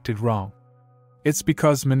predicted wrong. It's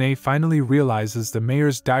because Mine finally realizes the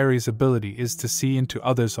mayor's diary's ability is to see into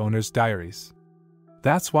others' owners' diaries.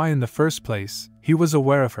 That's why in the first place, he was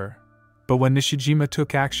aware of her, but when Nishijima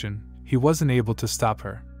took action, he wasn't able to stop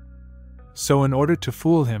her. So in order to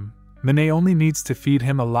fool him, Mine only needs to feed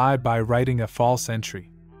him a lie by writing a false entry.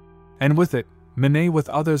 And with it, Mine with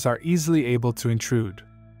others are easily able to intrude.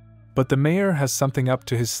 But the mayor has something up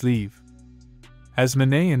to his sleeve. As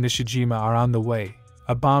Mine and Nishijima are on the way,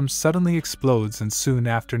 a bomb suddenly explodes and soon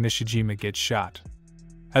after Nishijima gets shot.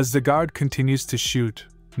 As the guard continues to shoot,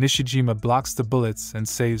 Nishijima blocks the bullets and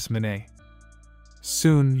saves Mine.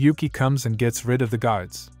 Soon Yuki comes and gets rid of the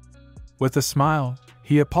guards. With a smile,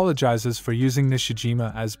 he apologizes for using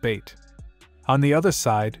Nishijima as bait. On the other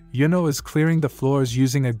side, Yuno is clearing the floors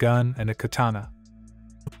using a gun and a katana.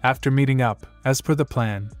 After meeting up, as per the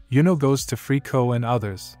plan, Yuno goes to free Ko and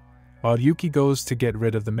others, while Yuki goes to get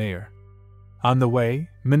rid of the mayor. On the way,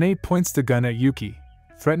 Mine points the gun at Yuki,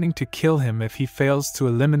 threatening to kill him if he fails to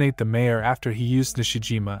eliminate the mayor after he used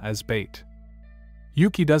Nishijima as bait.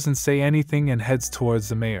 Yuki doesn't say anything and heads towards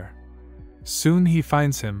the mayor. Soon he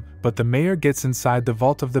finds him, but the mayor gets inside the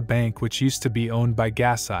vault of the bank which used to be owned by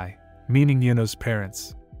Gasai, meaning Yuno's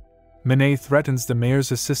parents. Mine threatens the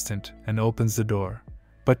mayor's assistant and opens the door,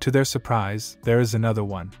 but to their surprise, there is another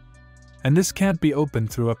one. And this can't be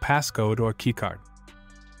opened through a passcode or keycard.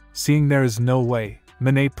 Seeing there is no way,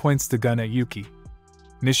 Mine points the gun at Yuki.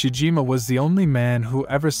 Nishijima was the only man who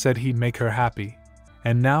ever said he'd make her happy,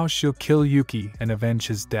 and now she'll kill Yuki and avenge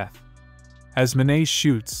his death. As Mine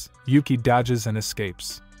shoots, Yuki dodges and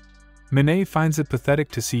escapes. Mine finds it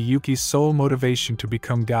pathetic to see Yuki's sole motivation to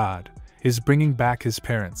become God is bringing back his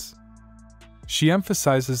parents. She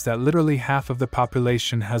emphasizes that literally half of the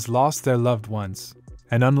population has lost their loved ones,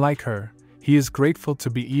 and unlike her, he is grateful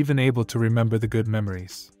to be even able to remember the good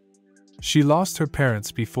memories. She lost her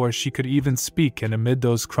parents before she could even speak, and amid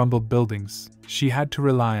those crumbled buildings, she had to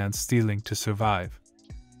rely on stealing to survive.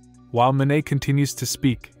 While Mine continues to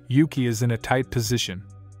speak, Yuki is in a tight position.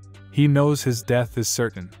 He knows his death is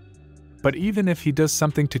certain. But even if he does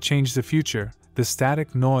something to change the future, the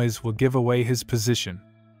static noise will give away his position.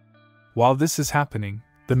 While this is happening,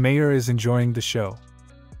 the mayor is enjoying the show.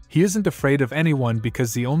 He isn't afraid of anyone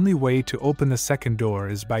because the only way to open the second door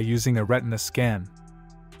is by using a retina scan.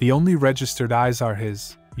 The only registered eyes are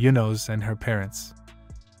his, Yuno's, and her parents.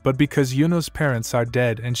 But because Yuno's parents are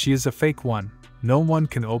dead and she is a fake one, no one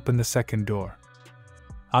can open the second door.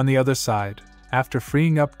 On the other side, after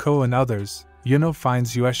freeing up Ko and others, Yuno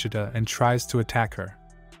finds Ueshida and tries to attack her.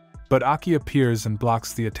 But Aki appears and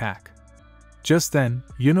blocks the attack. Just then,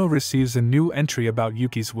 Yuno receives a new entry about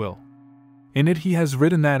Yuki's will. In it he has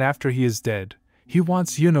written that after he is dead, he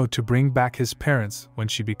wants Yuno to bring back his parents when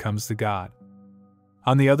she becomes the god.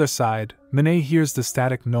 On the other side, Mine hears the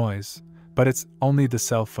static noise, but it's only the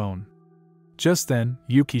cell phone. Just then,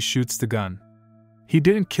 Yuki shoots the gun. He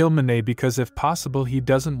didn't kill Mine because if possible he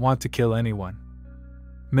doesn't want to kill anyone.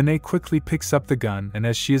 Mine quickly picks up the gun and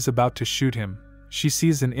as she is about to shoot him, she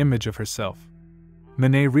sees an image of herself.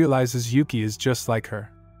 Mine realizes Yuki is just like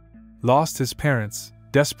her. Lost his parents,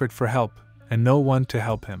 desperate for help, and no one to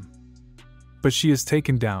help him. But she is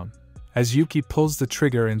taken down, as Yuki pulls the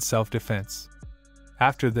trigger in self-defense.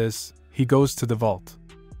 After this, he goes to the vault.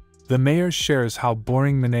 The mayor shares how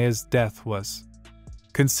boring Mine's death was.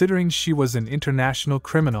 Considering she was an international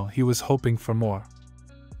criminal, he was hoping for more.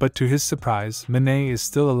 But to his surprise, Mine is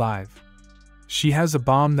still alive. She has a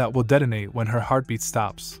bomb that will detonate when her heartbeat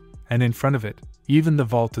stops, and in front of it, even the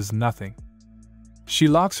vault is nothing. She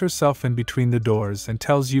locks herself in between the doors and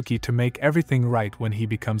tells Yuki to make everything right when he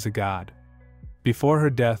becomes a god. Before her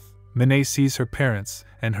death, Mine sees her parents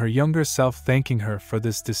and her younger self thanking her for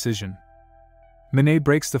this decision. Mine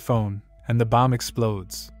breaks the phone, and the bomb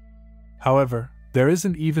explodes. However, there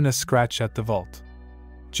isn't even a scratch at the vault.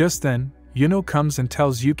 Just then, Yuno comes and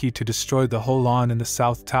tells Yuki to destroy the whole lawn in the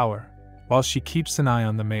south tower, while she keeps an eye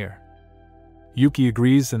on the mayor. Yuki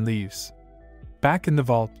agrees and leaves. Back in the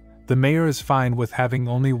vault, the mayor is fine with having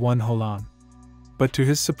only one Holan. But to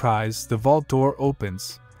his surprise, the vault door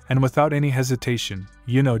opens, and without any hesitation,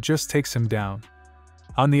 Yuno just takes him down.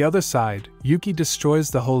 On the other side, Yuki destroys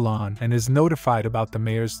the Holan and is notified about the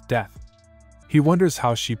mayor's death. He wonders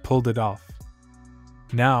how she pulled it off.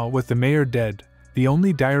 Now, with the mayor dead, the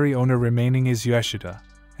only diary owner remaining is Yoshida,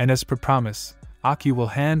 and as per promise, Aki will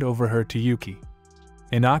hand over her to Yuki.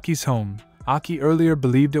 In Aki's home, Aki earlier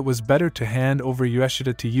believed it was better to hand over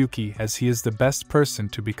Yoshida to Yuki as he is the best person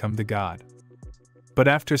to become the god. But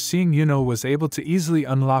after seeing Yuno was able to easily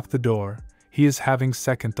unlock the door, he is having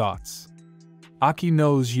second thoughts. Aki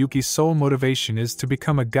knows Yuki's sole motivation is to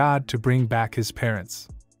become a god to bring back his parents.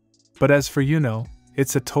 But as for Yuno,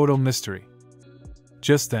 it's a total mystery.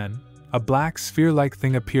 Just then, a black sphere-like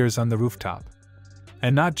thing appears on the rooftop.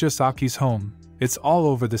 And not just Aki's home, it's all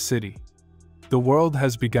over the city. The world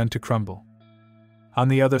has begun to crumble. On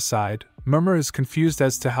the other side, Murmur is confused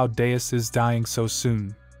as to how Deus is dying so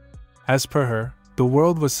soon. As per her, the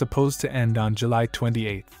world was supposed to end on July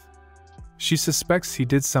 28th. She suspects he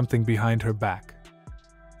did something behind her back.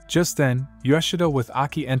 Just then, Yoshida with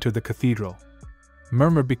Aki enter the cathedral.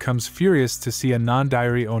 Murmur becomes furious to see a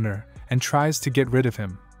non-diary owner and tries to get rid of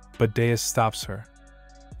him, but Deus stops her.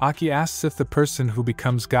 Aki asks if the person who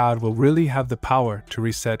becomes God will really have the power to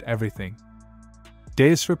reset everything.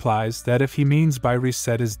 Deus replies that if he means by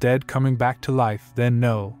reset is dead coming back to life, then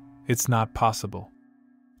no, it's not possible.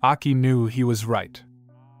 Aki knew he was right.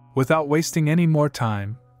 Without wasting any more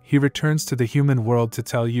time, he returns to the human world to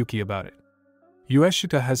tell Yuki about it.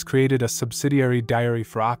 Yoshida has created a subsidiary diary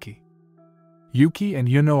for Aki. Yuki and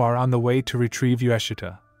Yuno are on the way to retrieve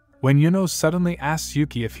Yoshida, when Yuno suddenly asks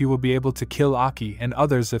Yuki if he will be able to kill Aki and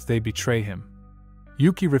others if they betray him.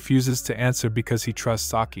 Yuki refuses to answer because he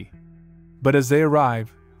trusts Aki. But as they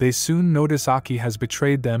arrive, they soon notice Aki has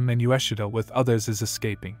betrayed them and Yoshida with others is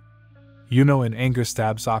escaping. Yuno in anger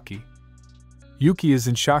stabs Aki. Yuki is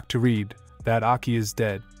in shock to read that Aki is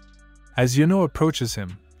dead. As Yuno approaches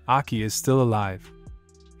him, Aki is still alive.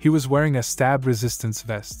 He was wearing a stab resistance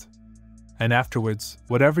vest. And afterwards,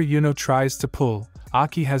 whatever Yuno tries to pull,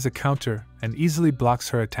 Aki has a counter and easily blocks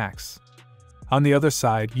her attacks. On the other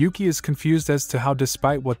side, Yuki is confused as to how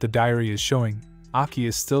despite what the diary is showing, Aki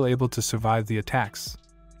is still able to survive the attacks.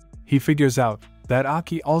 He figures out that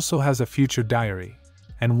Aki also has a future diary,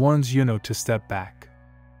 and warns Yuno to step back.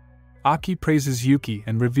 Aki praises Yuki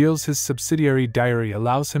and reveals his subsidiary diary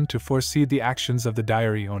allows him to foresee the actions of the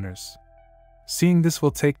diary owners. Seeing this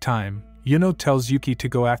will take time, Yuno tells Yuki to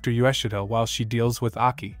go after Yoshida while she deals with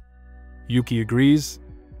Aki. Yuki agrees.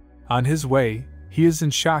 On his way, he is in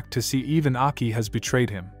shock to see even Aki has betrayed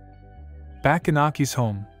him. Back in Aki's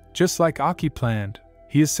home, just like Aki planned,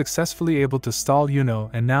 he is successfully able to stall Yuno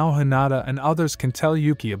and now Hinata and others can tell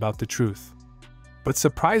Yuki about the truth. But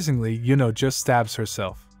surprisingly, Yuno just stabs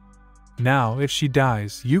herself. Now, if she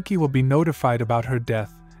dies, Yuki will be notified about her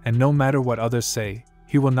death, and no matter what others say,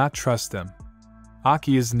 he will not trust them.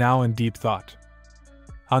 Aki is now in deep thought.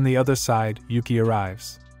 On the other side, Yuki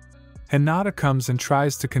arrives. Hinata comes and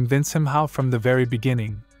tries to convince him how from the very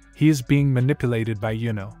beginning, he is being manipulated by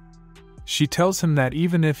Yuno. She tells him that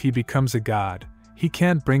even if he becomes a god, he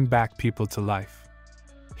can't bring back people to life.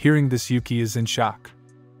 Hearing this, Yuki is in shock.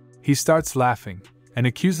 He starts laughing, and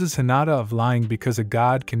accuses Hinata of lying because a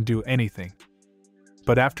god can do anything.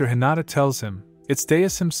 But after Hinata tells him, it's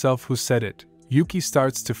Deus himself who said it, Yuki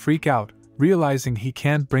starts to freak out, realizing he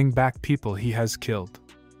can't bring back people he has killed.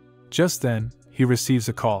 Just then, he receives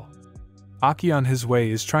a call. Aki on his way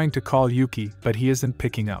is trying to call Yuki, but he isn't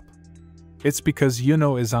picking up. It's because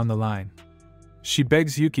Yuno is on the line. She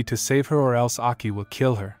begs Yuki to save her or else Aki will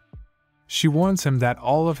kill her. She warns him that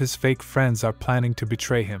all of his fake friends are planning to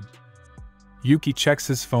betray him. Yuki checks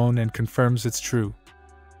his phone and confirms it's true.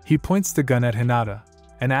 He points the gun at Hinata,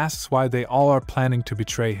 and asks why they all are planning to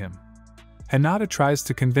betray him. Hinata tries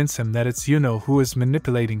to convince him that it's Yuno who is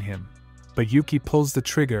manipulating him, but Yuki pulls the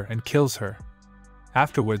trigger and kills her.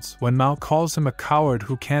 Afterwards, when Mao calls him a coward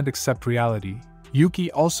who can't accept reality,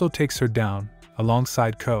 Yuki also takes her down,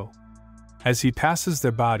 alongside Ko. As he passes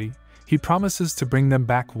their body, he promises to bring them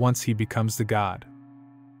back once he becomes the god.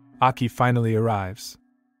 Aki finally arrives.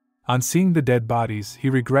 On seeing the dead bodies, he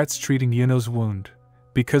regrets treating Yuno's wound,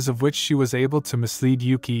 because of which she was able to mislead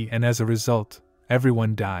Yuki, and as a result,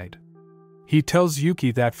 everyone died. He tells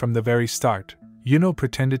Yuki that from the very start, Yuno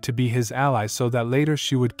pretended to be his ally so that later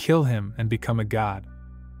she would kill him and become a god.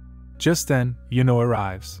 Just then, Yuno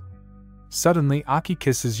arrives. Suddenly, Aki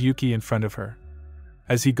kisses Yuki in front of her.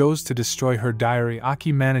 As he goes to destroy her diary,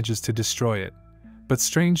 Aki manages to destroy it, but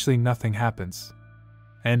strangely nothing happens.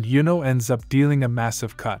 And Yuno ends up dealing a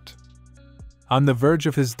massive cut. On the verge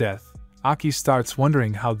of his death, Aki starts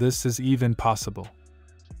wondering how this is even possible.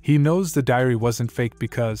 He knows the diary wasn't fake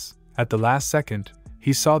because, at the last second,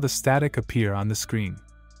 he saw the static appear on the screen.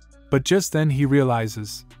 But just then he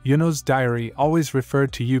realizes, Yuno's diary always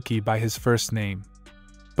referred to Yuki by his first name.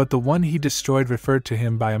 But the one he destroyed referred to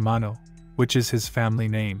him by Amano, which is his family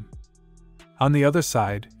name. On the other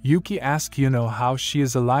side, Yuki asks Yuno how she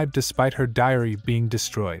is alive despite her diary being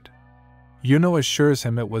destroyed. Yuno assures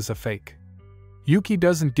him it was a fake. Yuki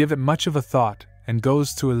doesn't give it much of a thought and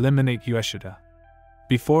goes to eliminate Ueshida.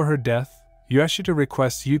 Before her death, Ueshida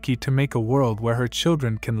requests Yuki to make a world where her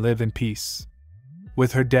children can live in peace.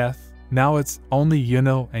 With her death, now it's only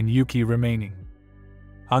Yuno and Yuki remaining.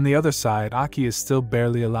 On the other side, Aki is still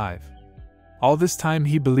barely alive. All this time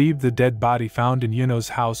he believed the dead body found in Yuno's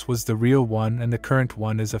house was the real one and the current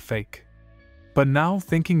one is a fake. But now,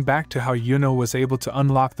 thinking back to how Yuno was able to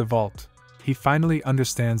unlock the vault, he finally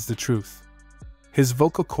understands the truth. His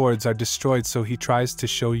vocal cords are destroyed, so he tries to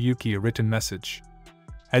show Yuki a written message.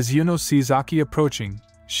 As Yuno sees Aki approaching,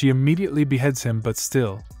 she immediately beheads him, but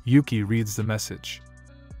still, Yuki reads the message.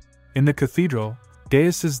 In the cathedral,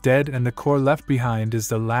 Deus is dead and the core left behind is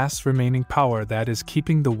the last remaining power that is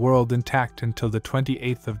keeping the world intact until the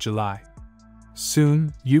 28th of July.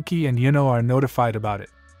 Soon, Yuki and Yuno are notified about it.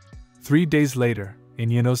 3 days later, in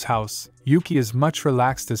Yuno's house, Yuki is much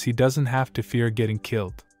relaxed as he doesn't have to fear getting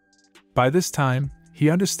killed. By this time, he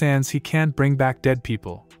understands he can't bring back dead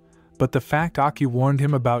people, but the fact Aki warned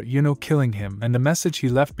him about Yuno killing him and the message he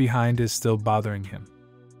left behind is still bothering him.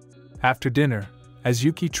 After dinner, as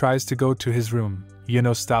Yuki tries to go to his room,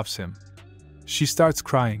 Yuno stops him. She starts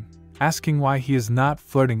crying, asking why he is not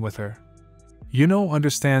flirting with her. Yuno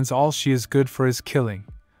understands all she is good for is killing,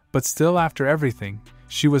 but still, after everything,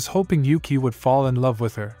 she was hoping Yuki would fall in love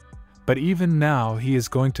with her, but even now he is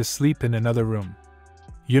going to sleep in another room.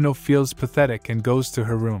 Yuno feels pathetic and goes to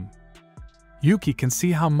her room. Yuki can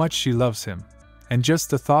see how much she loves him, and just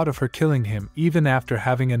the thought of her killing him even after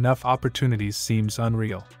having enough opportunities seems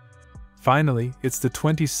unreal. Finally, it's the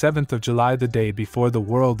 27th of July, the day before the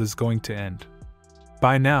world is going to end.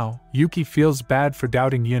 By now, Yuki feels bad for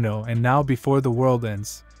doubting Yuno, and now before the world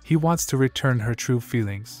ends, he wants to return her true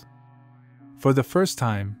feelings. For the first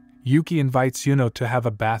time, Yuki invites Yuno to have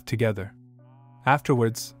a bath together.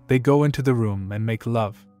 Afterwards, they go into the room and make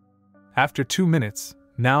love. After 2 minutes,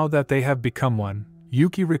 now that they have become one,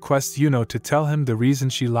 Yuki requests Yuno to tell him the reason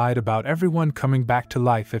she lied about everyone coming back to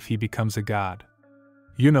life if he becomes a god.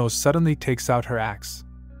 Yuno suddenly takes out her axe.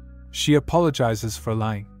 She apologizes for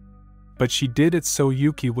lying. But she did it so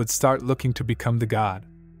Yuki would start looking to become the god.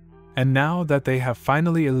 And now that they have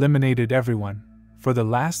finally eliminated everyone, for the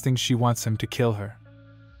last thing she wants him to kill her.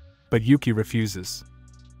 But Yuki refuses.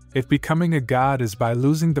 If becoming a god is by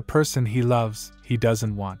losing the person he loves, he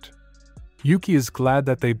doesn't want. Yuki is glad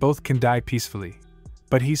that they both can die peacefully,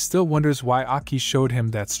 but he still wonders why Aki showed him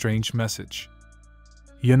that strange message.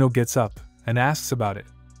 Yuno gets up and asks about it.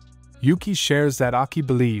 Yuki shares that Aki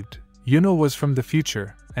believed Yuno was from the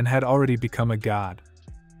future and had already become a god.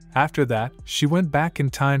 After that, she went back in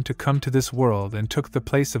time to come to this world and took the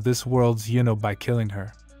place of this world's Yuno by killing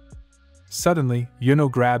her. Suddenly, Yuno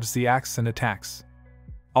grabs the axe and attacks.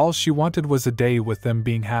 All she wanted was a day with them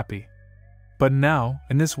being happy. But now,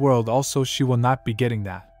 in this world also, she will not be getting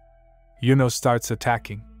that. Yuno starts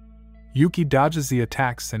attacking. Yuki dodges the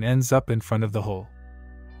attacks and ends up in front of the hole.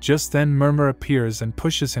 Just then Murmur appears and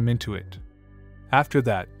pushes him into it. After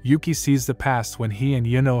that, Yuki sees the past when he and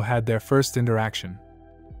Yuno had their first interaction.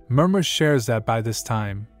 Murmur shares that by this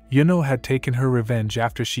time, Yuno had taken her revenge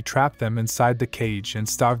after she trapped them inside the cage and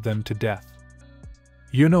starved them to death.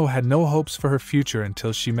 Yuno had no hopes for her future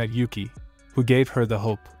until she met Yuki, who gave her the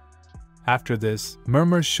hope. After this,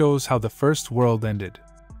 Murmur shows how the first world ended.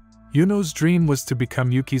 Yuno's dream was to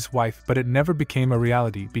become Yuki's wife, but it never became a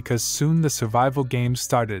reality because soon the survival game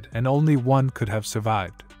started and only one could have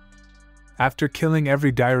survived. After killing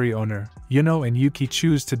every diary owner, Yuno and Yuki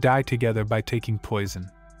choose to die together by taking poison.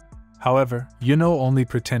 However, Yuno only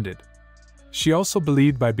pretended. She also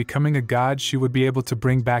believed by becoming a god she would be able to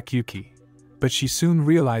bring back Yuki, but she soon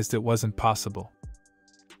realized it wasn't possible.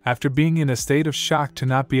 After being in a state of shock to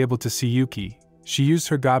not be able to see Yuki, she used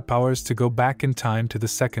her god powers to go back in time to the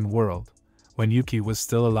second world, when Yuki was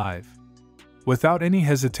still alive. Without any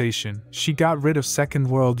hesitation, she got rid of second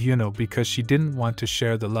world Yuno because she didn't want to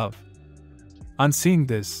share the love. On seeing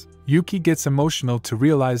this, Yuki gets emotional to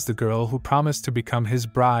realize the girl who promised to become his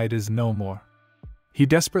bride is no more. He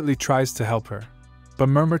desperately tries to help her, but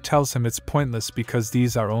Murmur tells him it's pointless because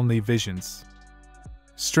these are only visions.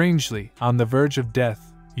 Strangely, on the verge of death,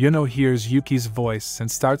 Yuno hears Yuki's voice and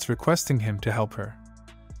starts requesting him to help her.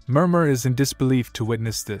 Murmur is in disbelief to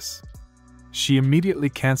witness this. She immediately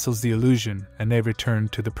cancels the illusion and they return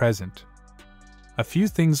to the present. A few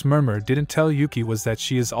things Murmur didn't tell Yuki was that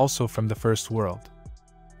she is also from the first world.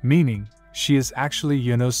 Meaning, she is actually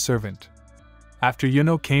Yuno's servant. After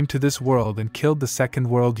Yuno came to this world and killed the second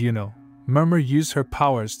world Yuno, Murmur used her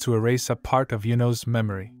powers to erase a part of Yuno's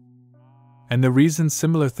memory. And the reason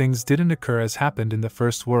similar things didn't occur as happened in the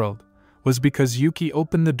first world was because Yuki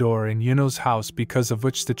opened the door in Yuno's house, because of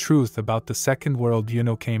which the truth about the second world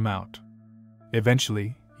Yuno came out.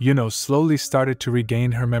 Eventually, Yuno slowly started to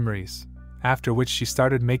regain her memories, after which she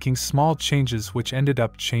started making small changes which ended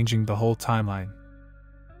up changing the whole timeline.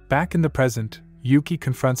 Back in the present, Yuki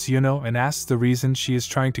confronts Yuno and asks the reason she is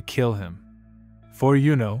trying to kill him. For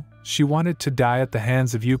Yuno, she wanted to die at the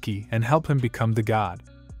hands of Yuki and help him become the god.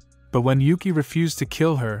 But when Yuki refused to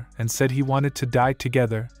kill her and said he wanted to die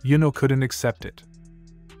together, Yuno couldn't accept it.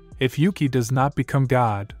 If Yuki does not become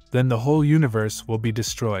god, then the whole universe will be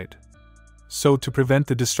destroyed. So to prevent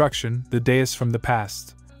the destruction, the deists from the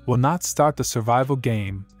past will not start the survival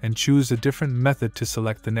game and choose a different method to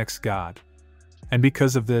select the next god. And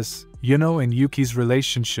because of this, Yuno and Yuki's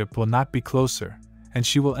relationship will not be closer, and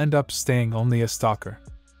she will end up staying only a stalker.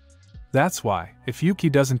 That's why, if Yuki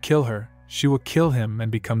doesn't kill her, she will kill him and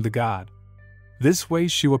become the god. This way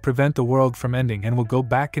she will prevent the world from ending and will go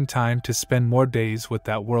back in time to spend more days with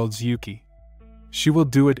that world's Yuki. She will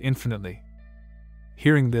do it infinitely.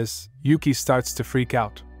 Hearing this, Yuki starts to freak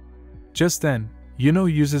out. Just then, Yuno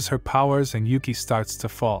uses her powers and Yuki starts to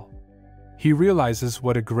fall. He realizes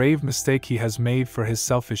what a grave mistake he has made for his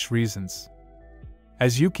selfish reasons.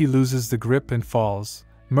 As Yuki loses the grip and falls,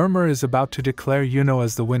 Murmur is about to declare Yuno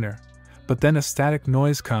as the winner, but then a static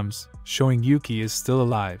noise comes, showing Yuki is still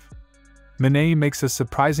alive. Minae makes a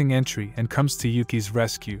surprising entry and comes to Yuki's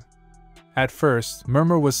rescue. At first,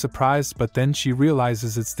 Murmur was surprised, but then she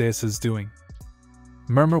realizes it's Deus's doing.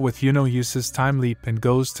 Murmur with Yuno uses time leap and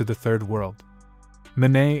goes to the third world.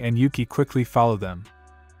 Minae and Yuki quickly follow them.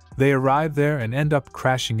 They arrive there and end up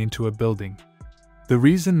crashing into a building. The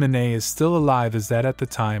reason Minae is still alive is that at the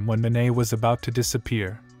time when Minae was about to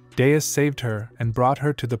disappear, Deus saved her and brought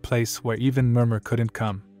her to the place where even Murmur couldn't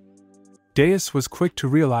come. Deus was quick to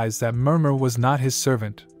realize that Murmur was not his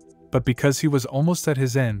servant, but because he was almost at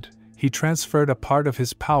his end, he transferred a part of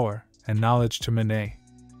his power and knowledge to Minae.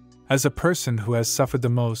 As a person who has suffered the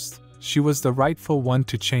most, she was the rightful one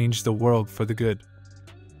to change the world for the good.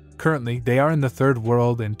 Currently, they are in the third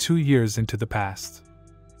world and 2 years into the past.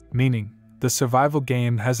 Meaning, the survival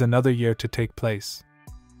game has another year to take place.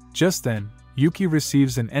 Just then, Yuki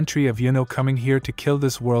receives an entry of Yuno coming here to kill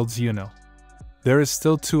this world's Yuno. There is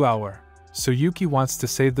still 2 hours, so Yuki wants to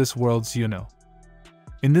save this world's Yuno.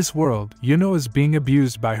 In this world, Yuno is being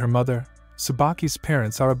abused by her mother. Tsubaki's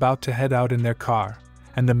parents are about to head out in their car,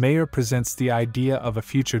 and the mayor presents the idea of a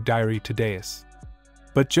future diary to Deus.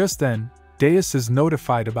 But just then, Deus is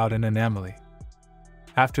notified about an anomaly.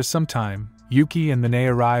 After some time, Yuki and Minae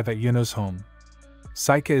arrive at Yuno's home.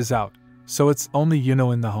 Saika is out, so it's only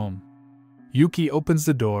Yuno in the home. Yuki opens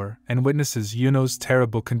the door and witnesses Yuno's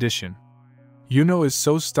terrible condition. Yuno is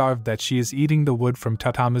so starved that she is eating the wood from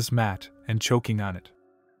Tatama's mat and choking on it.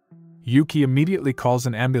 Yuki immediately calls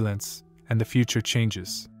an ambulance, and the future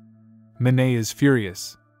changes. Minae is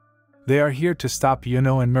furious. They are here to stop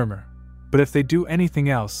Yuno and Murmur, but if they do anything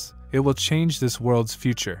else, it will change this world's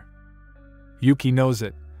future. Yuki knows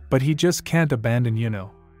it, but he just can't abandon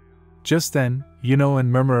Yuno. Just then, Yuno and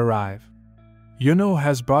Murmur arrive. Yuno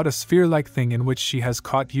has brought a sphere-like thing in which she has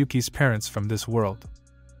caught Yuki's parents from this world.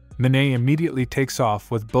 Minae immediately takes off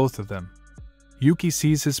with both of them. Yuki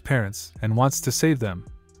sees his parents and wants to save them,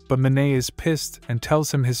 but Minae is pissed and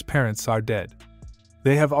tells him his parents are dead.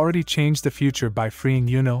 They have already changed the future by freeing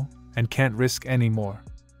Yuno and can't risk any more.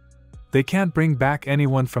 They can't bring back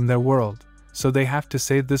anyone from their world, so they have to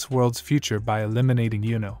save this world's future by eliminating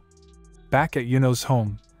Yuno. Back at Yuno's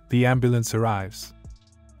home, the ambulance arrives.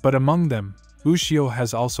 But among them, Ushio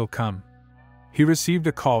has also come. He received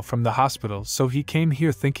a call from the hospital, so he came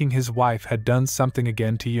here thinking his wife had done something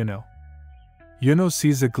again to Yuno. Yuno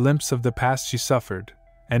sees a glimpse of the past she suffered,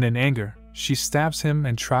 and in anger, she stabs him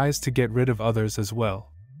and tries to get rid of others as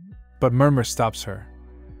well. But Murmur stops her.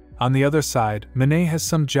 On the other side, Mine has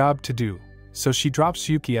some job to do, so she drops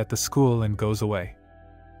Yuki at the school and goes away.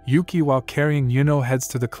 Yuki, while carrying Yuno, heads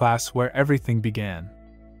to the class where everything began.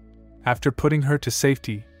 After putting her to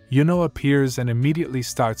safety, Yuno appears and immediately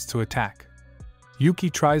starts to attack. Yuki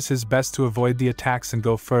tries his best to avoid the attacks and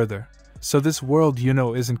go further, so this world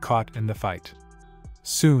Yuno isn't caught in the fight.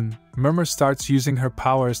 Soon, Murmur starts using her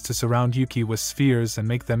powers to surround Yuki with spheres and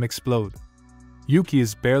make them explode. Yuki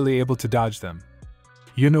is barely able to dodge them.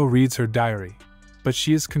 Yuno reads her diary, but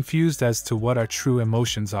she is confused as to what our true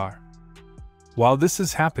emotions are. While this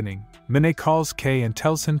is happening, Mine calls Kei and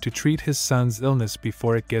tells him to treat his son's illness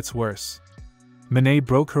before it gets worse. Mine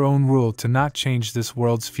broke her own rule to not change this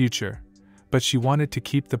world's future, but she wanted to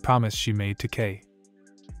keep the promise she made to Kei.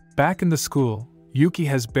 Back in the school, Yuki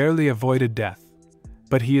has barely avoided death,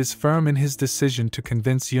 but he is firm in his decision to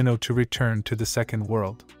convince Yuno to return to the second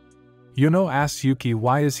world. Yuno asks Yuki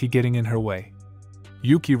why is he getting in her way.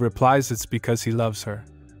 Yuki replies it's because he loves her.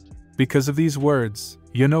 Because of these words,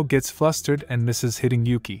 Yuno gets flustered and misses hitting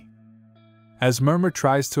Yuki. As Murmur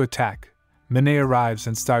tries to attack, Mine arrives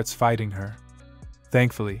and starts fighting her.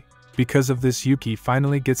 Thankfully, because of this, Yuki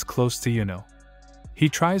finally gets close to Yuno. He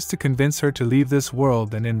tries to convince her to leave this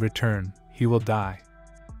world and in return, he will die.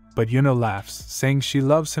 But Yuno laughs, saying she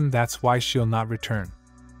loves him, that's why she'll not return.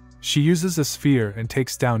 She uses a sphere and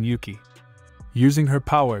takes down Yuki. Using her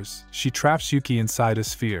powers, she traps Yuki inside a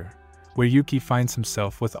sphere, where Yuki finds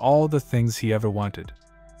himself with all the things he ever wanted.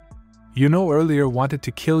 Yuno earlier wanted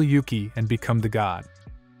to kill Yuki and become the god,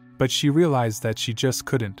 but she realized that she just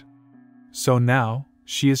couldn't. So now,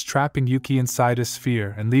 she is trapping Yuki inside a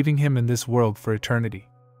sphere and leaving him in this world for eternity.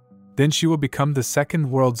 Then she will become the second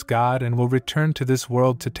world's god and will return to this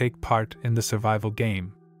world to take part in the survival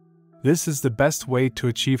game. This is the best way to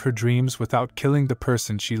achieve her dreams without killing the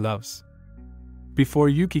person she loves. Before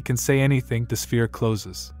Yuki can say anything, the sphere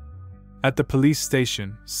closes. At the police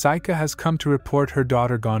station, Saika has come to report her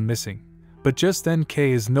daughter gone missing, but just then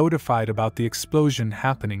Kei is notified about the explosion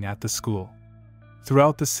happening at the school.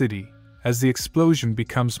 Throughout the city, as the explosion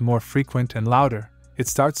becomes more frequent and louder, it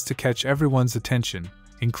starts to catch everyone's attention,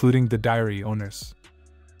 including the diary owners.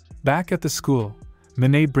 Back at the school,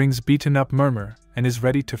 Mine brings beaten-up Murmur and is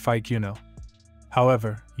ready to fight Yuno.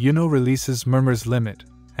 However, Yuno releases Murmur's limit,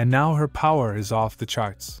 and now her power is off the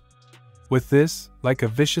charts. With this, like a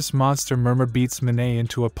vicious monster, Murmur beats Mine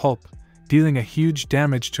into a pulp, dealing a huge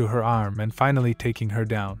damage to her arm and finally taking her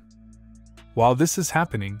down. While this is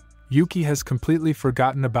happening, Yuki has completely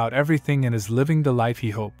forgotten about everything and is living the life he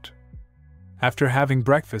hoped. After having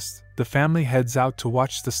breakfast, the family heads out to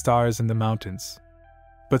watch the stars in the mountains.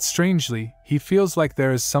 But strangely, he feels like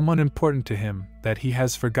there is someone important to him that he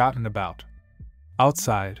has forgotten about.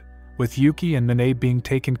 Outside, with Yuki and Mine being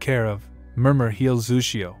taken care of, Murmur heals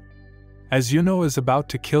Ushio. As Yuno is about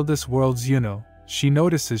to kill this world's Yuno, she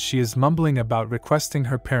notices she is mumbling about requesting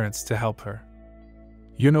her parents to help her.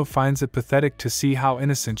 Yuno finds it pathetic to see how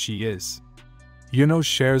innocent she is. Yuno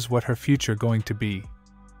shares what her future going to be.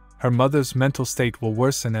 Her mother's mental state will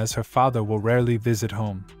worsen as her father will rarely visit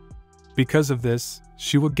home. Because of this,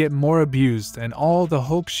 she will get more abused and all the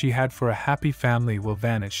hope she had for a happy family will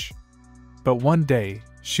vanish. But one day,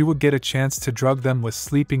 she will get a chance to drug them with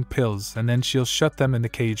sleeping pills and then she'll shut them in the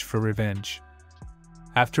cage for revenge.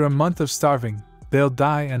 After a month of starving, they'll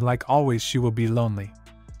die and like always she will be lonely.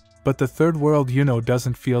 But the third world Yuno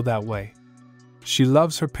doesn't feel that way. She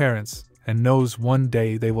loves her parents and knows one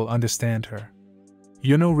day they will understand her.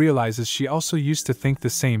 Yuno realizes she also used to think the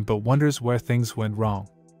same but wonders where things went wrong.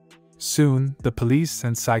 Soon, the police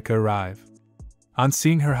and Saika arrive. On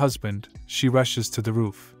seeing her husband, she rushes to the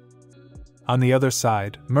roof. On the other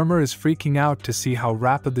side, Murmur is freaking out to see how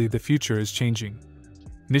rapidly the future is changing.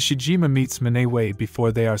 Nishijima meets Mine way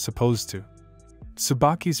before they are supposed to.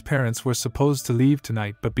 Tsubaki's parents were supposed to leave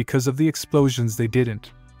tonight but because of the explosions they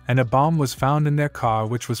didn't, and a bomb was found in their car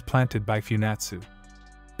which was planted by Funatsu.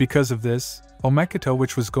 Because of this, Omekata,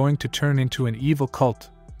 which was going to turn into an evil cult,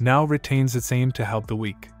 now retains its aim to help the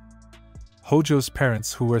weak. Hojo's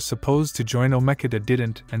parents who were supposed to join Omekata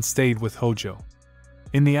didn't and stayed with Hojo.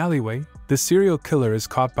 In the alleyway, the serial killer is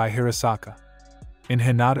caught by Hirasaka. In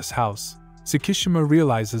Hinata's house, Tsukishima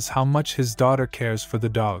realizes how much his daughter cares for the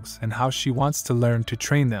dogs and how she wants to learn to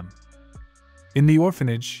train them. In the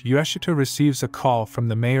orphanage, Yueshita receives a call from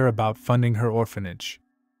the mayor about funding her orphanage.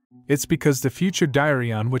 It's because the future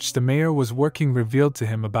diary on which the mayor was working revealed to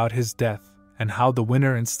him about his death, and how the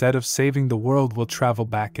winner, instead of saving the world, will travel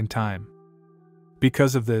back in time.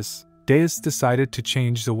 Because of this, Deus decided to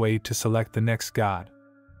change the way to select the next god.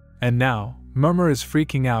 And now, Murmur is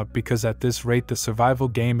freaking out because at this rate the survival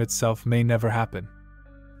game itself may never happen.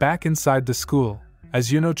 Back inside the school, as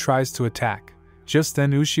Yuno tries to attack, just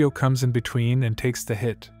then Ushio comes in between and takes the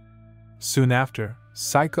hit. Soon after,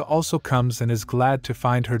 Saika also comes and is glad to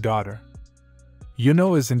find her daughter.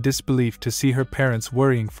 Yuno is in disbelief to see her parents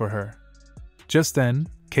worrying for her. Just then,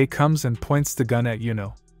 Kei comes and points the gun at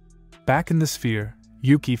Yuno. Back in the sphere,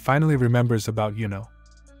 Yuki finally remembers about Yuno.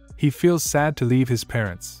 He feels sad to leave his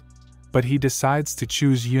parents, but he decides to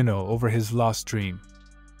choose Yuno over his lost dream.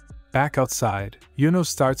 Back outside, Yuno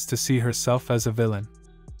starts to see herself as a villain.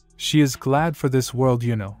 She is glad for this world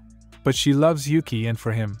Yuno, but she loves Yuki and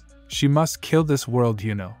for him, she must kill this world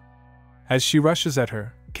Yuno. As she rushes at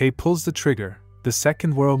her, Kei pulls the trigger, the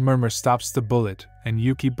second world Murmur stops the bullet, and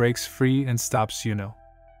Yuki breaks free and stops Yuno.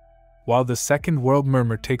 While the second world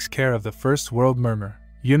Murmur takes care of the first world Murmur,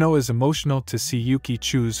 Yuno is emotional to see Yuki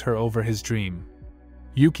choose her over his dream.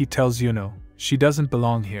 Yuki tells Yuno she doesn't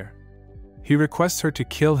belong here. He requests her to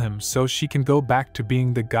kill him so she can go back to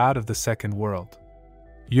being the god of the second world.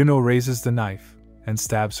 Yuno raises the knife and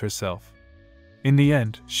stabs herself. In the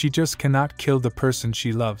end, she just cannot kill the person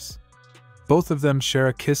she loves. Both of them share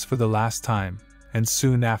a kiss for the last time, and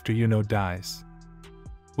soon after Yuno dies.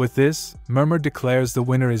 With this, Murmur declares the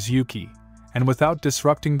winner is Yuki, and without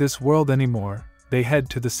disrupting this world anymore, they head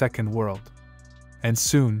to the second world. And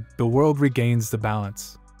soon, the world regains the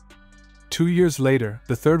balance. 2 years later,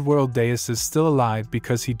 the third world Deus is still alive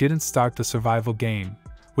because he didn't start the survival game,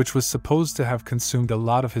 which was supposed to have consumed a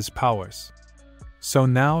lot of his powers. So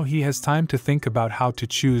now he has time to think about how to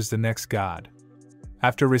choose the next god.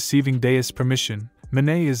 After receiving Deus' permission, Mine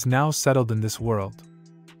is now settled in this world.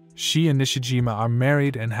 She and Nishijima are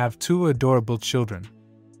married and have 2 adorable children.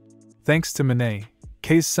 Thanks to Mine,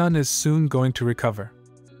 Kei's son is soon going to recover.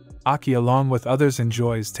 Aki along with others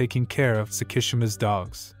enjoys taking care of Tsukishima's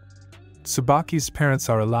dogs. Tsubaki's parents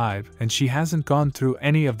are alive and she hasn't gone through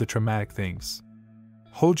any of the traumatic things.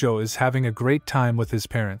 Hojo is having a great time with his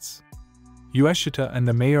parents. Yueshita and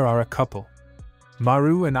the mayor are a couple.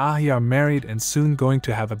 Maru and Ahi are married and soon going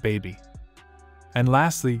to have a baby. And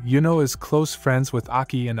lastly, Yuno is close friends with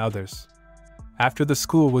Aki and others. After the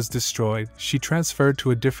school was destroyed, she transferred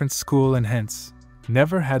to a different school and hence,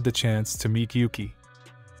 never had the chance to meet Yuki.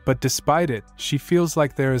 But despite it, she feels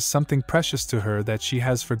like there is something precious to her that she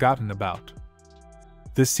has forgotten about.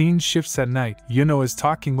 The scene shifts at night. Yuno is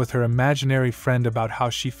talking with her imaginary friend about how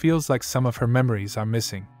she feels like some of her memories are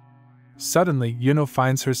missing. Suddenly, Yuno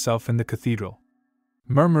finds herself in the cathedral.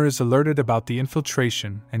 Murmur is alerted about the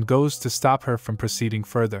infiltration and goes to stop her from proceeding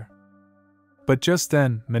further. But just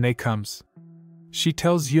then, Mine comes. She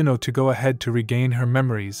tells Yuno to go ahead to regain her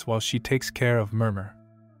memories while she takes care of Murmur.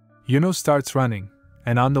 Yuno starts running,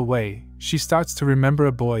 and on the way, she starts to remember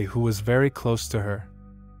a boy who was very close to her.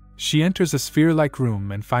 She enters a sphere-like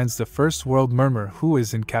room and finds the first world Murmur who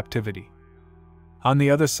is in captivity. On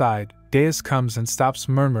the other side, Deus comes and stops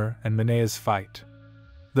Murmur and Mine's fight.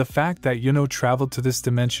 The fact that Yuno traveled to this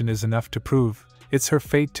dimension is enough to prove it's her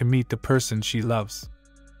fate to meet the person she loves.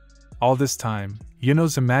 All this time,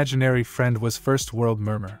 Yuno's imaginary friend was first world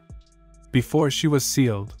Murmur. Before she was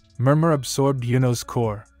sealed, Murmur absorbed Yuno's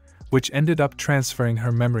core, which ended up transferring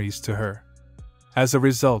her memories to her. As a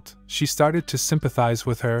result, she started to sympathize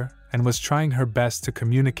with her and was trying her best to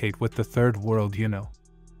communicate with the third world Yuno.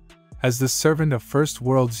 As the servant of first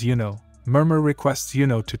world's Yuno, Murmur requests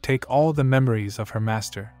Yuno to take all the memories of her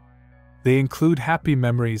master. They include happy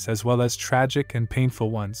memories as well as tragic and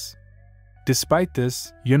painful ones. Despite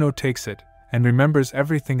this, Yuno takes it and remembers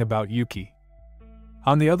everything about Yuki.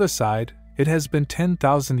 On the other side, it has been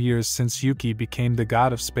 10,000 years since Yuki became the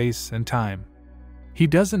god of space and time. He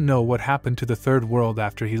doesn't know what happened to the third world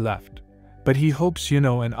after he left, but he hopes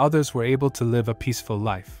Yuno and others were able to live a peaceful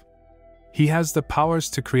life. He has the powers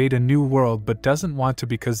to create a new world but doesn't want to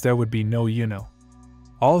because there would be no Yuno.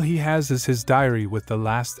 All he has is his diary with the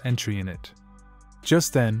last entry in it.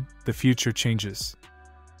 Just then, the future changes.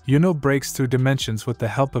 Yuno breaks through dimensions with the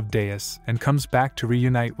help of Deus and comes back to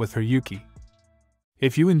reunite with her Yuki.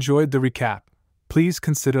 If you enjoyed the recap, please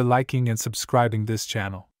consider liking and subscribing this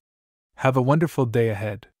channel. Have a wonderful day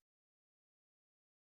ahead.